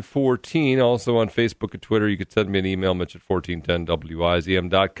 785-7914. Also on Facebook and Twitter. You could send me an email, Mitch at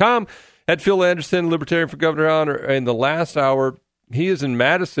 1410wizm.com. At Phil Anderson, Libertarian for Governor, in the last hour. He is in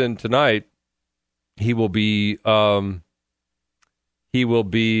Madison tonight. He will be holding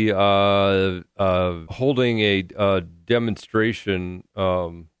a demonstration,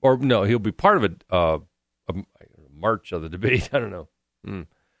 he'll be part of a march of the debate. I don't know.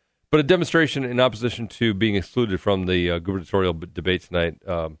 But a demonstration in opposition to being excluded from the gubernatorial debate tonight,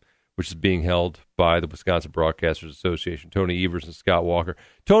 which is being held by the Wisconsin Broadcasters Association, Tony Evers and Scott Walker.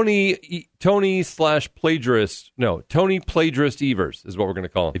 Tony Plagiarist Evers is what we're going to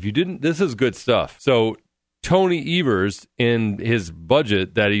call him. If you didn't, this is good stuff. So Tony Evers, in his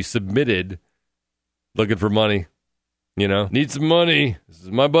budget that he submitted, looking for money, need some money. This is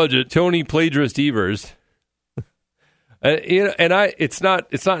my budget. Tony Plagiarist Evers. It's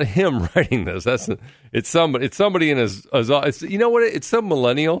not him writing this. It's somebody in his it's some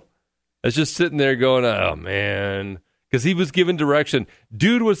millennial that's just sitting there going, oh man, because he was given direction.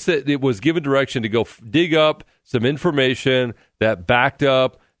 Dude was given direction to go dig up some information that backed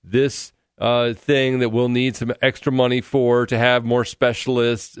up this thing that we'll need some extra money for to have more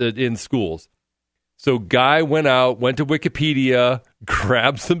specialists in schools. So guy went to Wikipedia,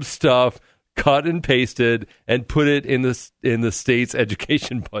 grabbed some stuff, cut and pasted, and put it in the state's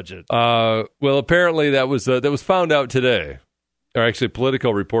education budget. Well, apparently that was found out today, or actually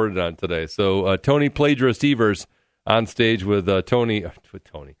Politico reported on today. So Tony Plagiarist Evers on stage with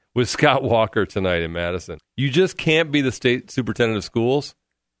Scott Walker tonight in Madison. You just can't be the state superintendent of schools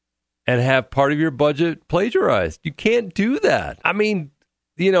and have part of your budget plagiarized. You can't do that. I mean,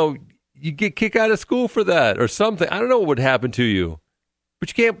 you get kicked out of school for that or something. I don't know what would happen to you. But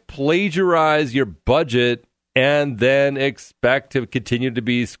you can't plagiarize your budget and then expect to continue to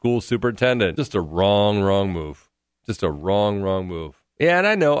be school superintendent. Just a wrong move. Just a wrong move. Yeah, and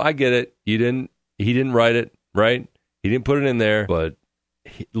I know, I get it. He didn't write it, right? He didn't put it in there, but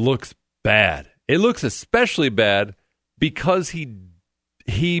it looks bad. It looks especially bad because he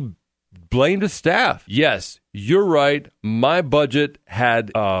blamed his staff. Yes, you're right. My budget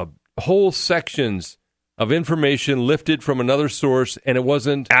had whole sections of information lifted from another source, and it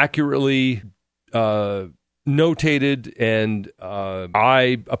wasn't accurately notated, and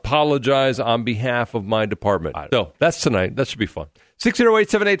I apologize on behalf of my department. So that's tonight. That should be fun.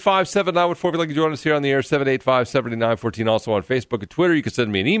 608-785-7914. If you'd like to join us here on the air, 785-7914. Also on Facebook and Twitter. You can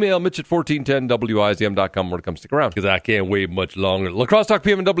send me an email, Mitch at 1410wizm.com. More to come. Stick around, because I can't wait much longer. La Crosse Talk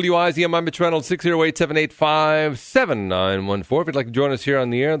PM and WIZM. I'm Mitch Reynolds, 608-785-7914. If you'd like to join us here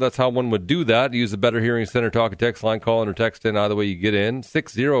on the air, that's how one would do that. Use the Better Hearing Center talk and text line, call in or text in. Either way you get in.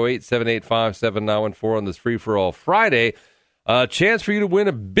 608-785-7914 on this free-for-all Friday. Chance for you to win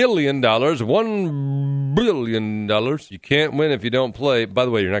 $1 billion. $1 billion. You can't win if you don't play. By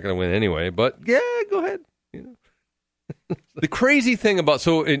the way, you're not going to win anyway, but yeah, go ahead. The crazy thing about,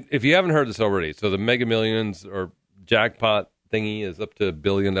 if you haven't heard this already, so the Mega Millions or jackpot thingy is up to $1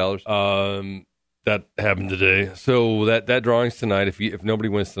 billion. That happened today. So that drawing's tonight. If nobody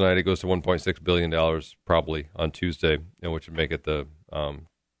wins tonight, it goes to $1.6 billion probably on Tuesday, which would make it the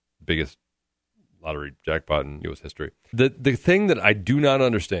biggest lottery jackpot in U.S. history. The thing that I do not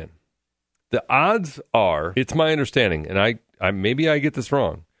understand, the odds are, it's my understanding, and I maybe I get this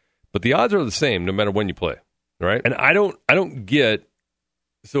wrong, but the odds are the same no matter when you play, right? And I don't get,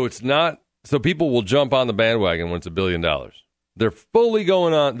 so it's not, so people will jump on the bandwagon when it's $1 billion. They're fully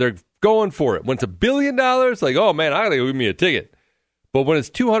they're going for it. When it's $1 billion, like, oh man, I gotta go give me a ticket. But when it's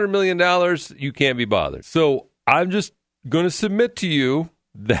 $200 million, you can't be bothered. So I'm just going to submit to you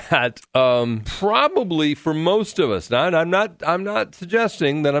that probably for most of us, now, and I'm not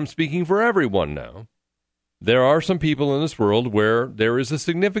suggesting that I'm speaking for everyone now. There are some people in this world where there is a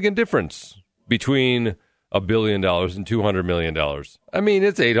significant difference between $1 billion and $200 million. I mean,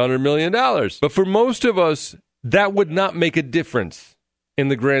 it's $800 million. But for most of us, that would not make a difference in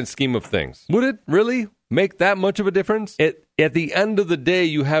the grand scheme of things. Would it really make that much of a difference? At the end of the day,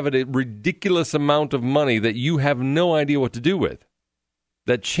 you have a ridiculous amount of money that you have no idea what to do with.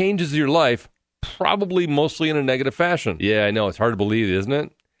 That changes your life, probably mostly in a negative fashion. Yeah, I know. It's hard to believe, isn't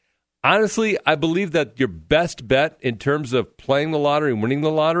it? Honestly, I believe that your best bet in terms of playing the lottery and winning the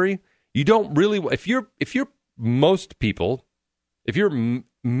lottery You don't really, if you're most people, if you're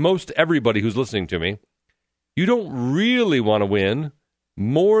most everybody who's listening to me, you don't really want to win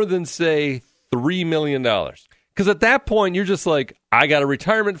more than, say, $3 million. Because at that point, you're just like, I got a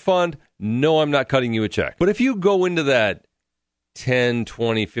retirement fund. No, I'm not cutting you a check. But if you go into that 10,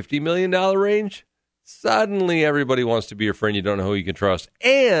 20, $50 million range, suddenly everybody wants to be your friend. You don't know who you can trust.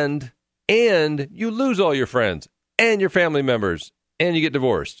 And you lose all your friends and your family members and you get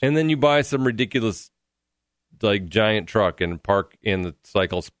divorced. And then you buy some ridiculous, like, giant truck and park in the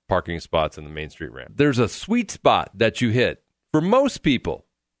cycle parking spots in the Main Street ramp. There's a sweet spot that you hit for most people.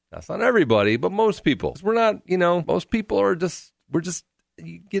 That's not everybody, but most people. We're not, most people are just,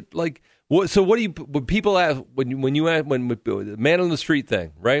 you get like, so what do you, when people ask, when the man on the street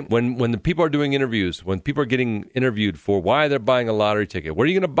thing, right? When the people are doing interviews, when people are getting interviewed for why they're buying a lottery ticket, what are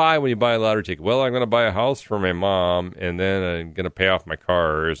you going to buy when you buy a lottery ticket? Well, I'm going to buy a house for my mom, and then I'm going to pay off my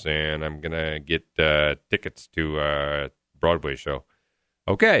cars, and I'm going to get tickets to a Broadway show.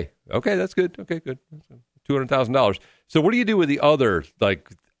 Okay, that's good. Okay, good. $200,000. So what do you do with the other, like,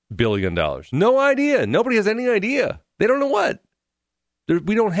 $1 billion? No idea. Nobody has any idea. They don't know what.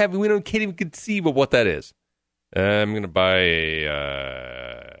 We can't even conceive of what that is. I'm going to buy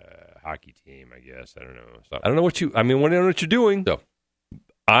a hockey team, I guess. I don't know. I don't know what you're doing. So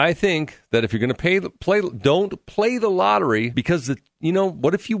I think that if you're going to don't play the lottery, because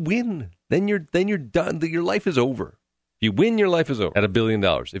what if you win? Then you're done. Your life is over. If you win, your life is over at $1 billion.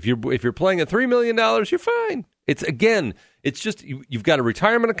 If you're playing at $3 million, you're fine. It's just you've got a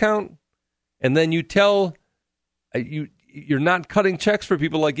retirement account, and then you tell you're not cutting checks for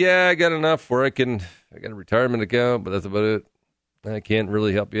people like, yeah, I got enough where I got a retirement account, but that's about it. I can't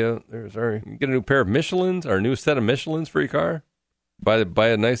really help you out there. Sorry. You get a new pair of Michelins or a new set of Michelins for your car. Buy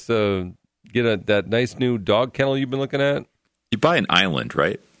a nice, that nice new dog kennel you've been looking at. You buy an island,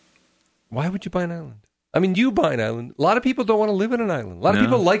 right? Why would you buy an island? I mean, you buy an island. A lot of people don't want to live in an island. A lot of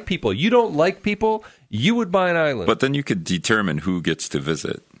people like people. You don't like people, you would buy an island. But then you could determine who gets to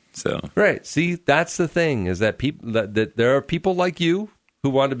visit. So right. See, that's the thing, is that people that there are people like you who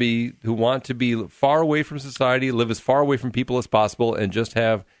want to be far away from society, live as far away from people as possible, and just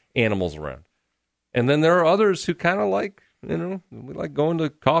have animals around. And then there are others who kind of like, we like going to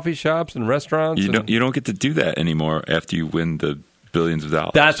coffee shops and restaurants. You don't get to do that anymore after you win the billions of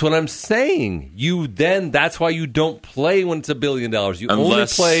dollars. That's what I'm saying. That's why you don't play when it's $1 billion. You only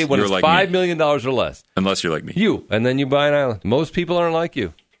play when it's $5 million or less. Unless you're like me. And then you buy an island. Most people aren't like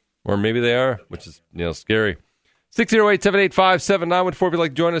you. Or maybe they are, which is, scary. 608-785-7914 if you'd like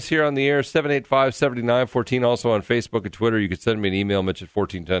to join us here on the air. 785-7914. Also on Facebook and Twitter. You can send me an email, Mitch at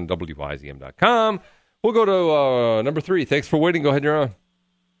 1410wyzm.com. We'll go to number 3. Thanks for waiting. Go ahead, you're on.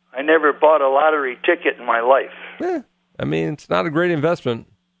 I never bought a lottery ticket in my life. It's not a great investment.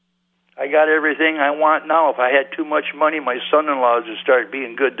 I got everything I want now. If I had too much money, my son-in-laws would start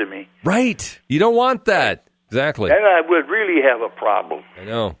being good to me. Right. You don't want that. Exactly. Then I would really have a problem. I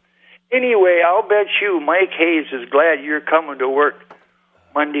know. Anyway, I'll bet you Mike Hayes is glad you're coming to work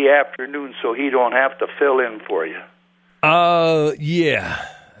Monday afternoon so he don't have to fill in for you. Yeah.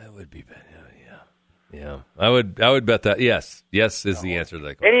 That would be better. Yeah. I would bet that. Yes is the answer to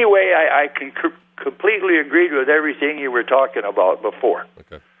that question. Anyway, I can completely agree with everything you were talking about before.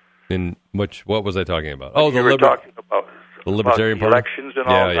 Okay. What was I talking about? You were talking about the Libertarian Party? Elections and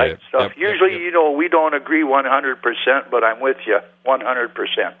all that stuff. Usually, we don't agree 100%, but I'm with you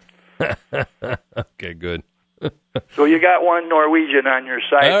 100%. Okay, good. So you got one Norwegian on your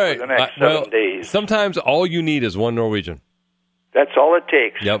side for the next 7 days. Sometimes all you need is one Norwegian. That's all it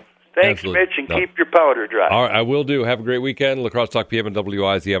takes. Yep. Thanks, Absolutely. Mitch, and keep your powder dry. All right, I will do. Have a great weekend. La Crosse Talk PM and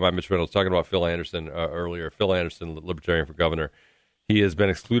WIZM. I'm Mitch Reynolds, talking about Phil Anderson earlier. Phil Anderson, Libertarian for Governor. He has been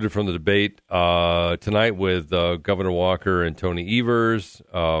excluded from the debate tonight with Governor Walker and Tony Evers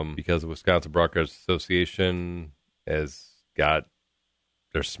because the Wisconsin Broadcast Association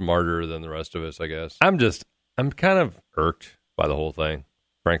they're smarter than the rest of us, I guess. I'm kind of irked by the whole thing,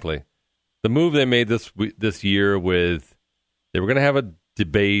 frankly. The move they made this year with, they were going to have a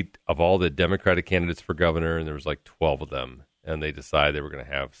debate of all the Democratic candidates for governor, and there was like 12 of them, and they decided they were going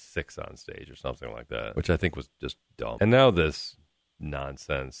to have 6 on stage or something like that, which I think was just dumb. And now this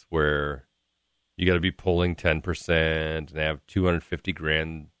nonsense where you got to be pulling 10% and have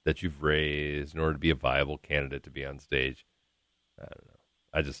 $250,000 that you've raised in order to be a viable candidate to be on stage. I don't know.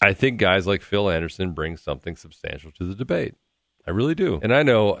 I think guys like Phil Anderson bring something substantial to the debate. I really do. And I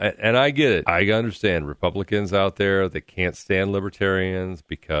know, and I get it. I understand Republicans out there that can't stand libertarians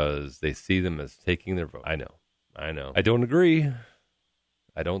because they see them as taking their vote. I know. I don't agree.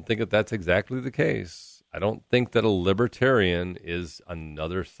 I don't think that that's exactly the case. I don't think that a libertarian is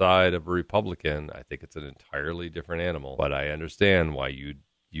another side of a Republican. I think it's an entirely different animal. But I understand why I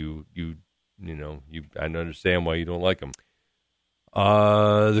understand why you don't like them.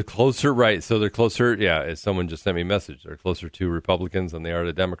 The closer, right? So they're closer. Yeah, as someone just sent me a message, they're closer to Republicans than they are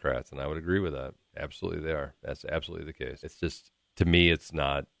to Democrats, and I would agree with that. Absolutely, they are. That's absolutely the case. It's just, to me, it's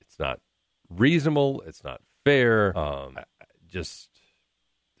not reasonable. It's not fair.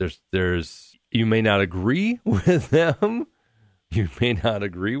 There's. You may not agree with them. You may not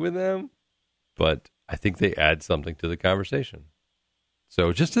agree with them, but I think they add something to the conversation.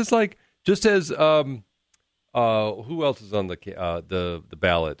 So just as who else is on the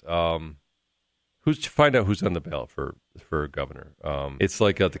ballot? Find out who's on the ballot for governor. It's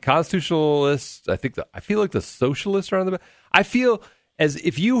like the constitutionalists. I feel like the socialists are on the ballot. I feel as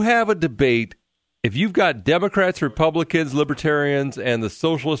if you have a debate, if you've got Democrats, Republicans, Libertarians, and the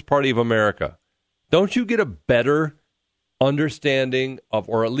Socialist Party of America, don't you get a better understanding of,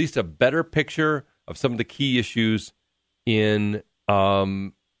 or at least a better picture of some of the key issues in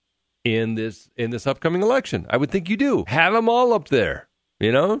this upcoming election? I would think you do. Have them all up there.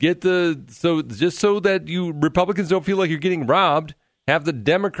 Just so that you Republicans don't feel like you're getting robbed. Have the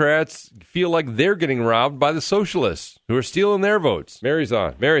Democrats feel like they're getting robbed by the socialists who are stealing their votes. Mary's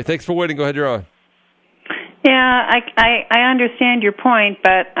on. Mary, thanks for waiting. Go ahead, you're on. Yeah, I understand your point,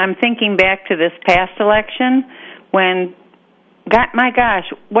 but I'm thinking back to this past election when, my gosh,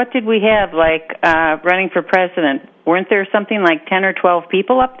 what did we have running for president? Weren't there something like 10 or 12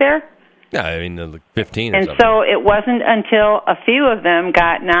 people up there? Yeah, I mean, 15 or and something. So it wasn't until a few of them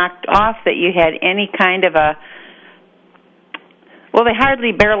got knocked off that you had any kind of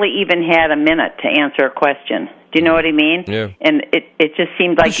they barely even had a minute to answer a question. Do you know what I mean? Yeah. And it just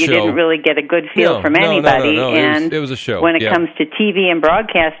seemed like you didn't really get a good feel from anybody. No. And it was a show. When it comes to TV and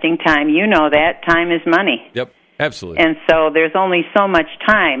broadcasting time, you know that time is money. Yep, absolutely. And so there's only so much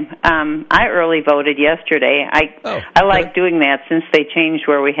time. I early voted yesterday. I like doing that since they changed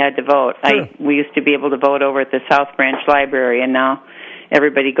where we had to vote. Sure. We used to be able to vote over at the South Branch Library, and now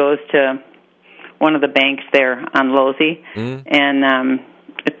everybody goes to one of the banks there on Losey, and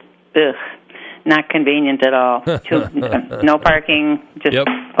it's not convenient at all. No parking, just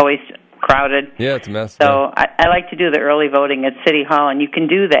always crowded. Yeah, it's a mess. So I like to do the early voting at City Hall, and you can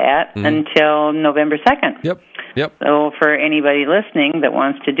do that until November 2nd. Yep. So for anybody listening that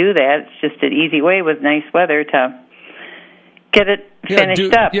wants to do that, it's just an easy way with nice weather to get it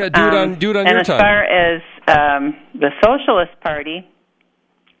finished up. Yeah, do it on your time. And as far as the Socialist Party,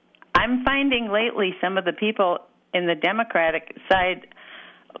 I'm finding lately some of the people in the Democratic side,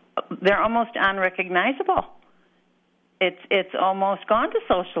 they're almost unrecognizable. It's almost gone to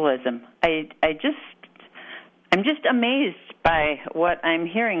socialism. I'm just amazed by what I'm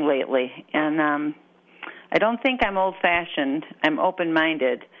hearing lately, and I don't think I'm old-fashioned. I'm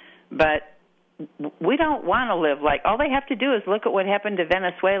open-minded, but we don't want to live like. All they have to do is look at what happened to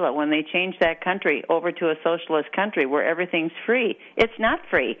Venezuela when they changed that country over to a socialist country where everything's free. It's not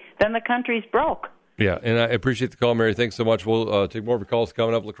free. Then the country's broke. Yeah, and I appreciate the call, Mary. Thanks so much. We'll take more of your calls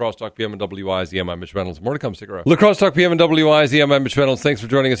coming up. La Crosse Talk PM and WIZM. I'm Mitch Reynolds. More to come. Stick around. La Crosse Talk PM and WIZM. I'm Mitch Reynolds. Thanks for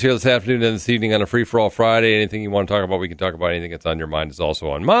joining us here this afternoon and this evening on a Free-for-All Friday. Anything you want to talk about, we can talk about. Anything that's on your mind is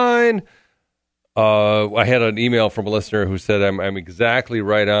also on mine. I had an email from a listener who said I'm exactly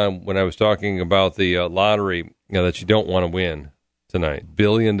right on when I was talking about the lottery, that you don't want to win tonight. $1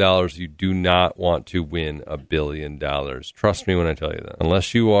 billion, you do not want to win $1 billion. Trust me when I tell you that.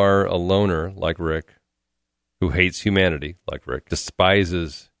 Unless you are a loner like Rick, who hates humanity like Rick,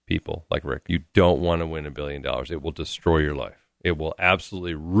 despises people like Rick, you don't want to win $1 billion. It will destroy your life. It will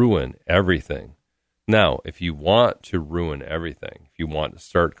absolutely ruin everything. Now, if you want to ruin everything, if you want to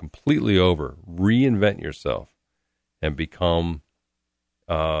start completely over, reinvent yourself, and become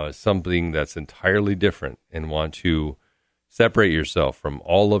something that's entirely different, and want to separate yourself from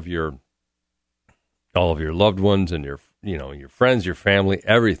all of your loved ones and your friends, your family,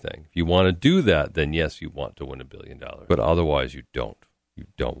 everything. If you want to do that, then yes, you want to win $1 billion. But otherwise, you don't. You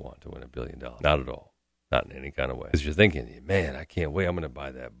don't want to win $1 billion. Not at all. Not in any kind of way. Because you're thinking, man, I can't wait. I'm going to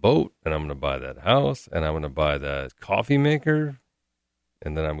buy that boat, and I'm going to buy that house, and I'm going to buy that coffee maker,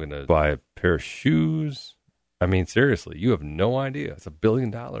 and then I'm going to buy a pair of shoes. I mean, seriously, you have no idea. It's $1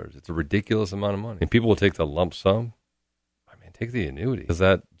 billion. It's a ridiculous amount of money. And people will take the lump sum. I mean, take the annuity. Because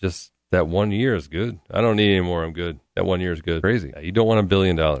that 1 year is good. I don't need any more. I'm good. That 1 year is good. Crazy. You don't want $1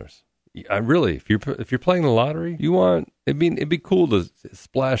 billion. I really, if you're playing the lottery, it'd be cool to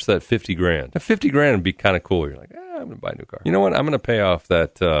splash that $50,000. That $50,000 would be kind of cool. You're like, I'm gonna buy a new car. You know what? I'm gonna pay off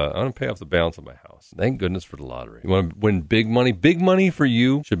that. I'm gonna pay off the balance of my house. Thank goodness for the lottery. You want to win big money? Big money for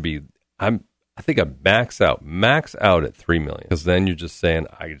you should be. I think I max out at $3 million, because then you're just saying,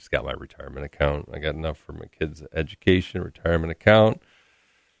 I just got my retirement account. I got enough for my kids' education, retirement account,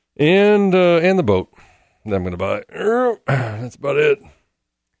 and the boat that I'm going to buy. That's about it.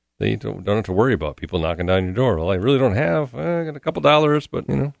 Then you don't have to worry about people knocking down your door. Well, I really don't have. I got a couple dollars, but,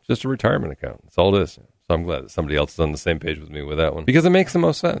 just a retirement account. That's all it is. So I'm glad that somebody else is on the same page with me with that one, because it makes the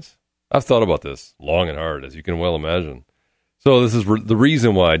most sense. I've thought about this long and hard, as you can well imagine. So this is the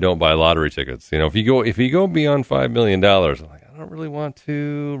reason why I don't buy lottery tickets. If you go beyond $5 million, I'm like, I don't really want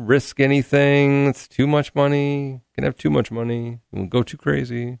to risk anything. It's too much money. You can have too much money. You'll go too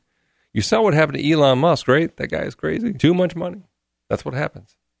crazy. You saw what happened to Elon Musk, right? That guy is crazy. Too much money. That's what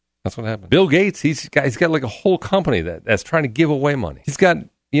happens. Bill Gates, he's got like a whole company that's trying to give away money. He's got,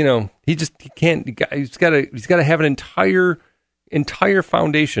 he's got to have an entire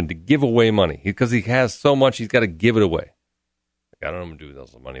foundation to give away money, because he has so much. He's got to give it away. I don't know what I'm going to do with all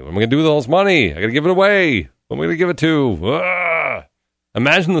this money. What am I going to do with all this money? I got to give it away. What am I going to give it to?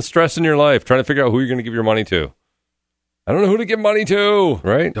 Imagine the stress in your life trying to figure out who you're going to give your money to. I don't know who to give money to,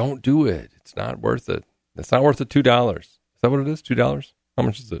 right? Don't do it. It's not worth it. It's not worth the $2. Is that what it is? $2? How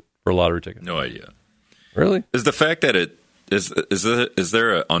much is it for a lottery ticket? No idea. Really? Is the fact that it is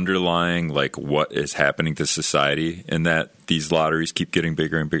there an underlying, like, what is happening to society in that these lotteries keep getting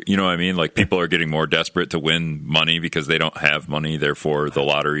bigger and bigger? You know what I mean? Like, people are getting more desperate to win money because they don't have money. Therefore, the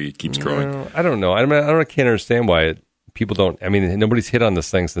lottery keeps growing. I don't know. I can't understand why people don't. I mean, nobody's hit on this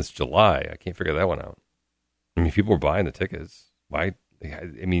thing since July. I can't figure that one out. I mean, people are buying the tickets. Why?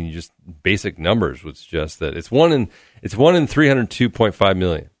 I mean, just basic numbers would suggest that it's one in 302.5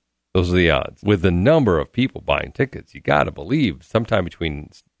 million. Those are the odds. With the number of people buying tickets, you got to believe sometime between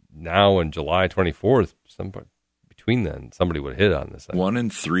now and July 24th, between then, somebody would hit on this thing. 1 in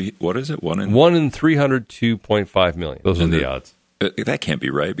 3. What is it? 1 in 302.5 million. Those are the odds. That can't be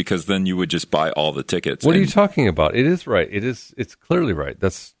right, because then you would just buy all the tickets. What are you talking about? It is right. It's clearly right.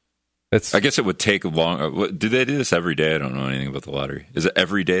 That's. I guess it would take long. Do they do this every day? I don't know anything about the lottery. Is it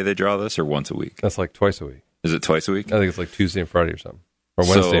every day they draw this, or once a week? That's like twice a week. Is it twice a week? I think it's like Tuesday and Friday or something. Or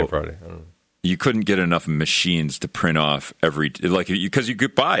Wednesday and Friday. I don't know. You couldn't get enough machines to print off because you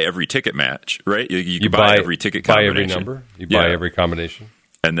could buy every ticket match, right? You could buy every ticket combination. Buy every number. You buy every combination.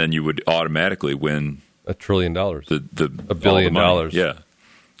 And then you would automatically win $1 trillion. $1 billion. Yeah.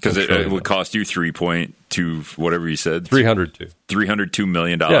 Because it would cost you 3.2, whatever you said. $302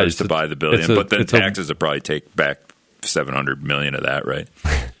 million to buy the billion. But then taxes would probably take back $700 million of that, right?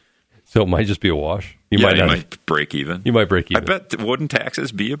 So it might just be a wash. You might break even. You might break even. I bet, wouldn't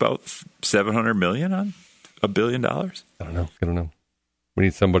taxes be about $700 million on $1 billion? I don't know. We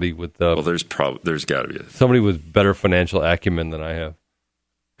need somebody with there's got to be somebody with better financial acumen than I have.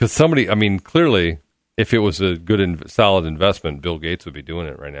 Because clearly, if it was a good solid investment, Bill Gates would be doing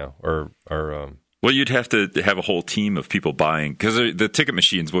it right now. Well, you'd have to have a whole team of people buying, because the ticket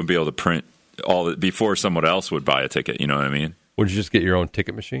machines wouldn't be able to print all before someone else would buy a ticket. You know what I mean? Would you just get your own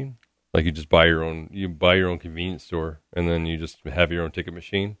ticket machine? Like you just buy your own convenience store, and then you just have your own ticket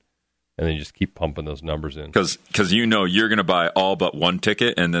machine, and then you just keep pumping those numbers in. Because you're going to buy all but one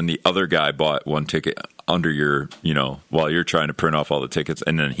ticket, and then the other guy bought one ticket under your, while you're trying to print off all the tickets,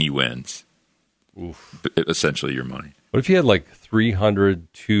 and then he wins. Oof. Essentially your money. What if you had like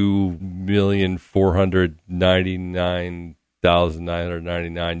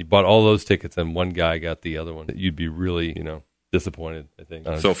 302,499,999? You bought all those tickets, and one guy got the other one. You'd be really, disappointed, I think.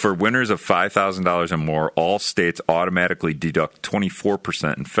 So for winners of $5,000 and more, all states automatically deduct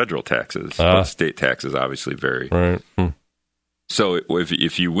 24% in federal taxes. But state taxes obviously vary. Right. So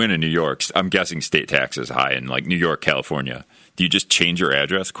if you win in New York, I'm guessing state tax is high in like New York, California. Do you just change your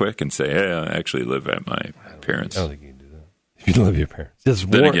address quick and say, hey, I actually live at my parents'? I don't think you can do that. If you live at your parents.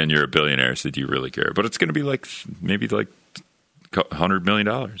 Then again, you're a billionaire, so do you really care? But it's going to be maybe $100 million.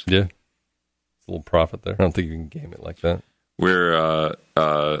 Yeah. It's a little profit there. I don't think you can game it like that. Where,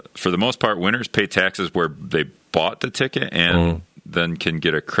 for the most part, winners pay taxes where they bought the ticket and then can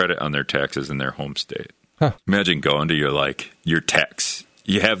get a credit on their taxes in their home state. Huh. Imagine going to your tax.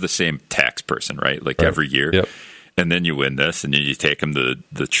 You have the same tax person, right? Every year. Yep. And then you win this, and then you take them the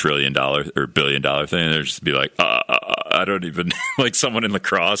 $1 trillion or $1 billion thing, and they'll just be like, I don't even, like someone in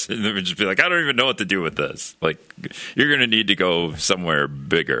lacrosse, and they would just be like, I don't even know what to do with this. Like, you're going to need to go somewhere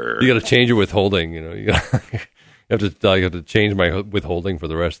bigger. You got to change your withholding, You have to change my withholding for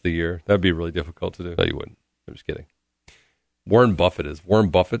the rest of the year. That'd be really difficult to do. No, you wouldn't. I'm just kidding. Warren Buffett. Is Warren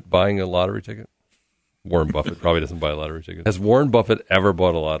Buffett buying a lottery ticket? Warren Buffett probably doesn't buy a lottery ticket. Has Warren Buffett ever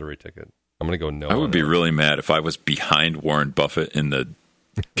bought a lottery ticket? I'm going to go no. I would be really mad if I was behind Warren Buffett in the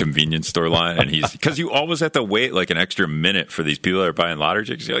convenience store line, and because you always have to wait like an extra minute for these people that are buying lottery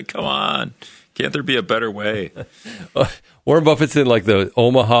tickets. You're like, come on, Can't there be a better way? Warren Buffett's in like the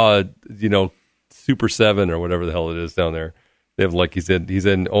Omaha, Super 7 or whatever the hell it is down there. They have like he's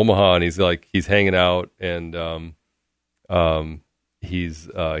in Omaha and he's hanging out and he's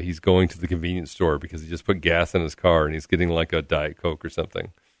going to the convenience store because he just put gas in his car and he's getting like a Diet Coke or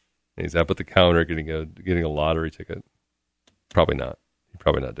something. And he's up at the counter getting a lottery ticket. Probably not. He's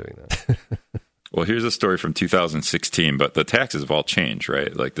probably not doing that. Well, here's a story from 2016, but the taxes have all changed,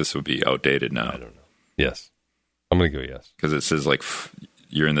 right? Like this would be outdated now. I don't know. Yes. I'm going to go yes. Because it says like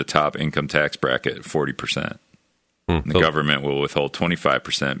you're in the top income tax bracket at 40%. The government will withhold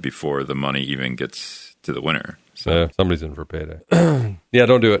 25% before the money even gets to the winner. So somebody's in for payday. Yeah,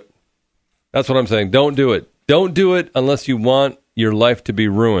 don't do it. That's what I'm saying. Don't do it. Don't do it unless you want your life to be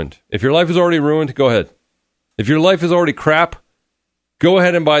ruined. If your life is already ruined, go ahead. If your life is already crap, go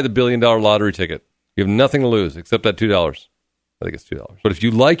ahead and buy the $1 billion lottery ticket. You have nothing to lose except that $2. I think it's $2. But if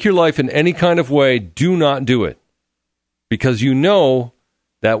you like your life in any kind of way, do not do it. Because you know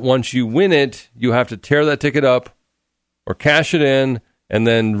that once you win it, you have to tear that ticket up or cash it in and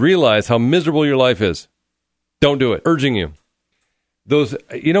then realize how miserable your life is. Don't do it. Urging you.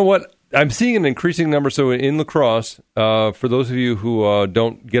 You know what? I'm seeing an increasing number. So in La Crosse, for those of you who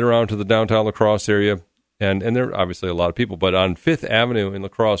don't get around to the downtown La Crosse area, and there are obviously a lot of people, but on 5th Avenue in La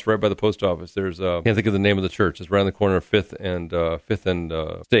Crosse, right by the post office, there's I can't think of the name of the church. It's right on the corner of 5th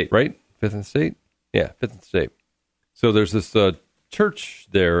and State, right? 5th and State? Yeah, 5th and State. So there's this church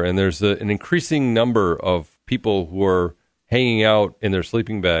there, and there's an increasing number of people who are hanging out in their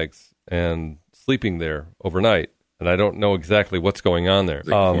sleeping bags and sleeping there overnight. And I don't know exactly what's going on there.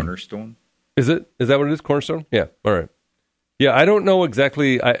 Cornerstone? Is it? Is that what it is? Cornerstone? Yeah. All right. Yeah, I don't know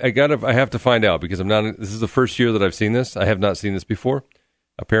exactly. I have to find out because this is the first year that I've seen this. I have not seen this before.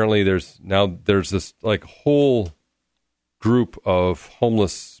 Apparently there's this like whole group of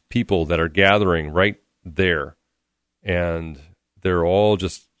homeless people that are gathering right there. And they're all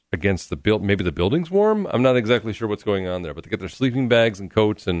just against the build. Maybe the building's warm. I'm not exactly sure what's going on there, but they got their sleeping bags and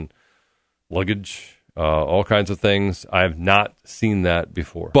coats and luggage, all kinds of things. I have not seen that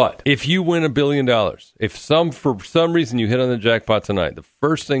before. But if you win $1 billion, if for some reason you hit on the jackpot tonight, the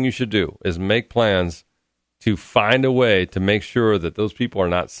first thing you should do is make plans to find a way to make sure that those people are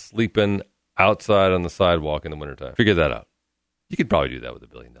not sleeping outside on the sidewalk in the wintertime. Figure that out. You could probably do that with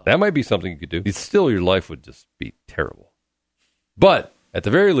 $1 billion. That might be something you could do. Still, your life would just be terrible. But at the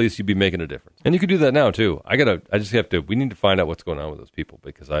very least, you'd be making a difference. And you could do that now, too. We need to find out what's going on with those people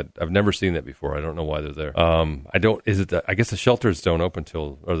because I've never seen that before. I don't know why they're there. I guess the shelters don't open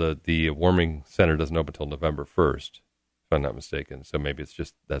or the warming center doesn't open until November 1st, if I'm not mistaken. So maybe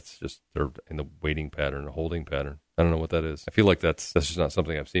that's just they're in the waiting pattern, a holding pattern. I don't know what that is. I feel like that's just not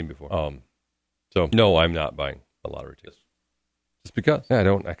something I've seen before. So no, I'm not buying a lottery ticket. Just because.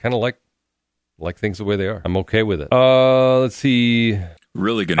 Yeah, I kind of like things the way they are. I'm okay with it. Let's see.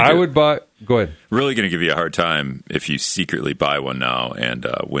 Really gonna. would buy. Go ahead. Really going to give you a hard time if you secretly buy one now and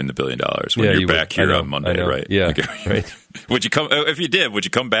win the $1 billion when you're back here on Monday, right? Yeah, okay. Right. Would you come? If you did, would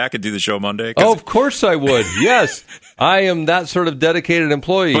you come back and do the show Monday? Oh, of course I would. Yes, I am that sort of dedicated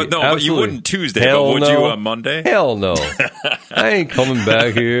employee. But no, but you wouldn't Tuesday. Hell but would no. you on Monday? Hell no. I ain't coming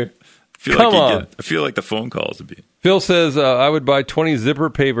back here. I feel like the phone calls would be. Phil says I would buy 20 zipper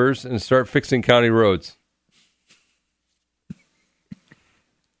pavers and start fixing county roads.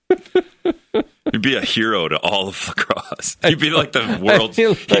 You'd be a hero to all of La Crosse. You'd be like the world's.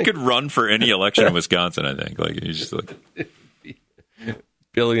 He could run for any election in Wisconsin. I think. Like he's just like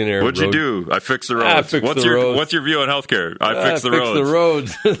billionaire. What'd you do? I fixed the roads. What's your view on healthcare? I fixed the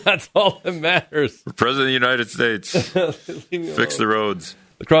roads. That's all that matters. President of the United States. Fix the roads.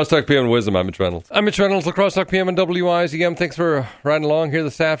 La Crosse Talk PM and Wisdom. I'm Mitch Reynolds. La Crosse Talk PM and WIZM. Thanks for riding along here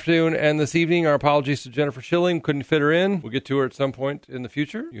this afternoon and this evening. Our apologies to Jennifer Schilling. Couldn't fit her in. We'll get to her at some point in the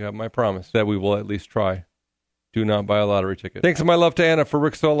future. You have my promise that we will at least try. Do not buy a lottery ticket. Thanks and my love to Anna. For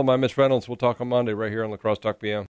Rick Solom, I'm Mitch Reynolds. We'll talk on Monday right here on La Crosse Talk PM.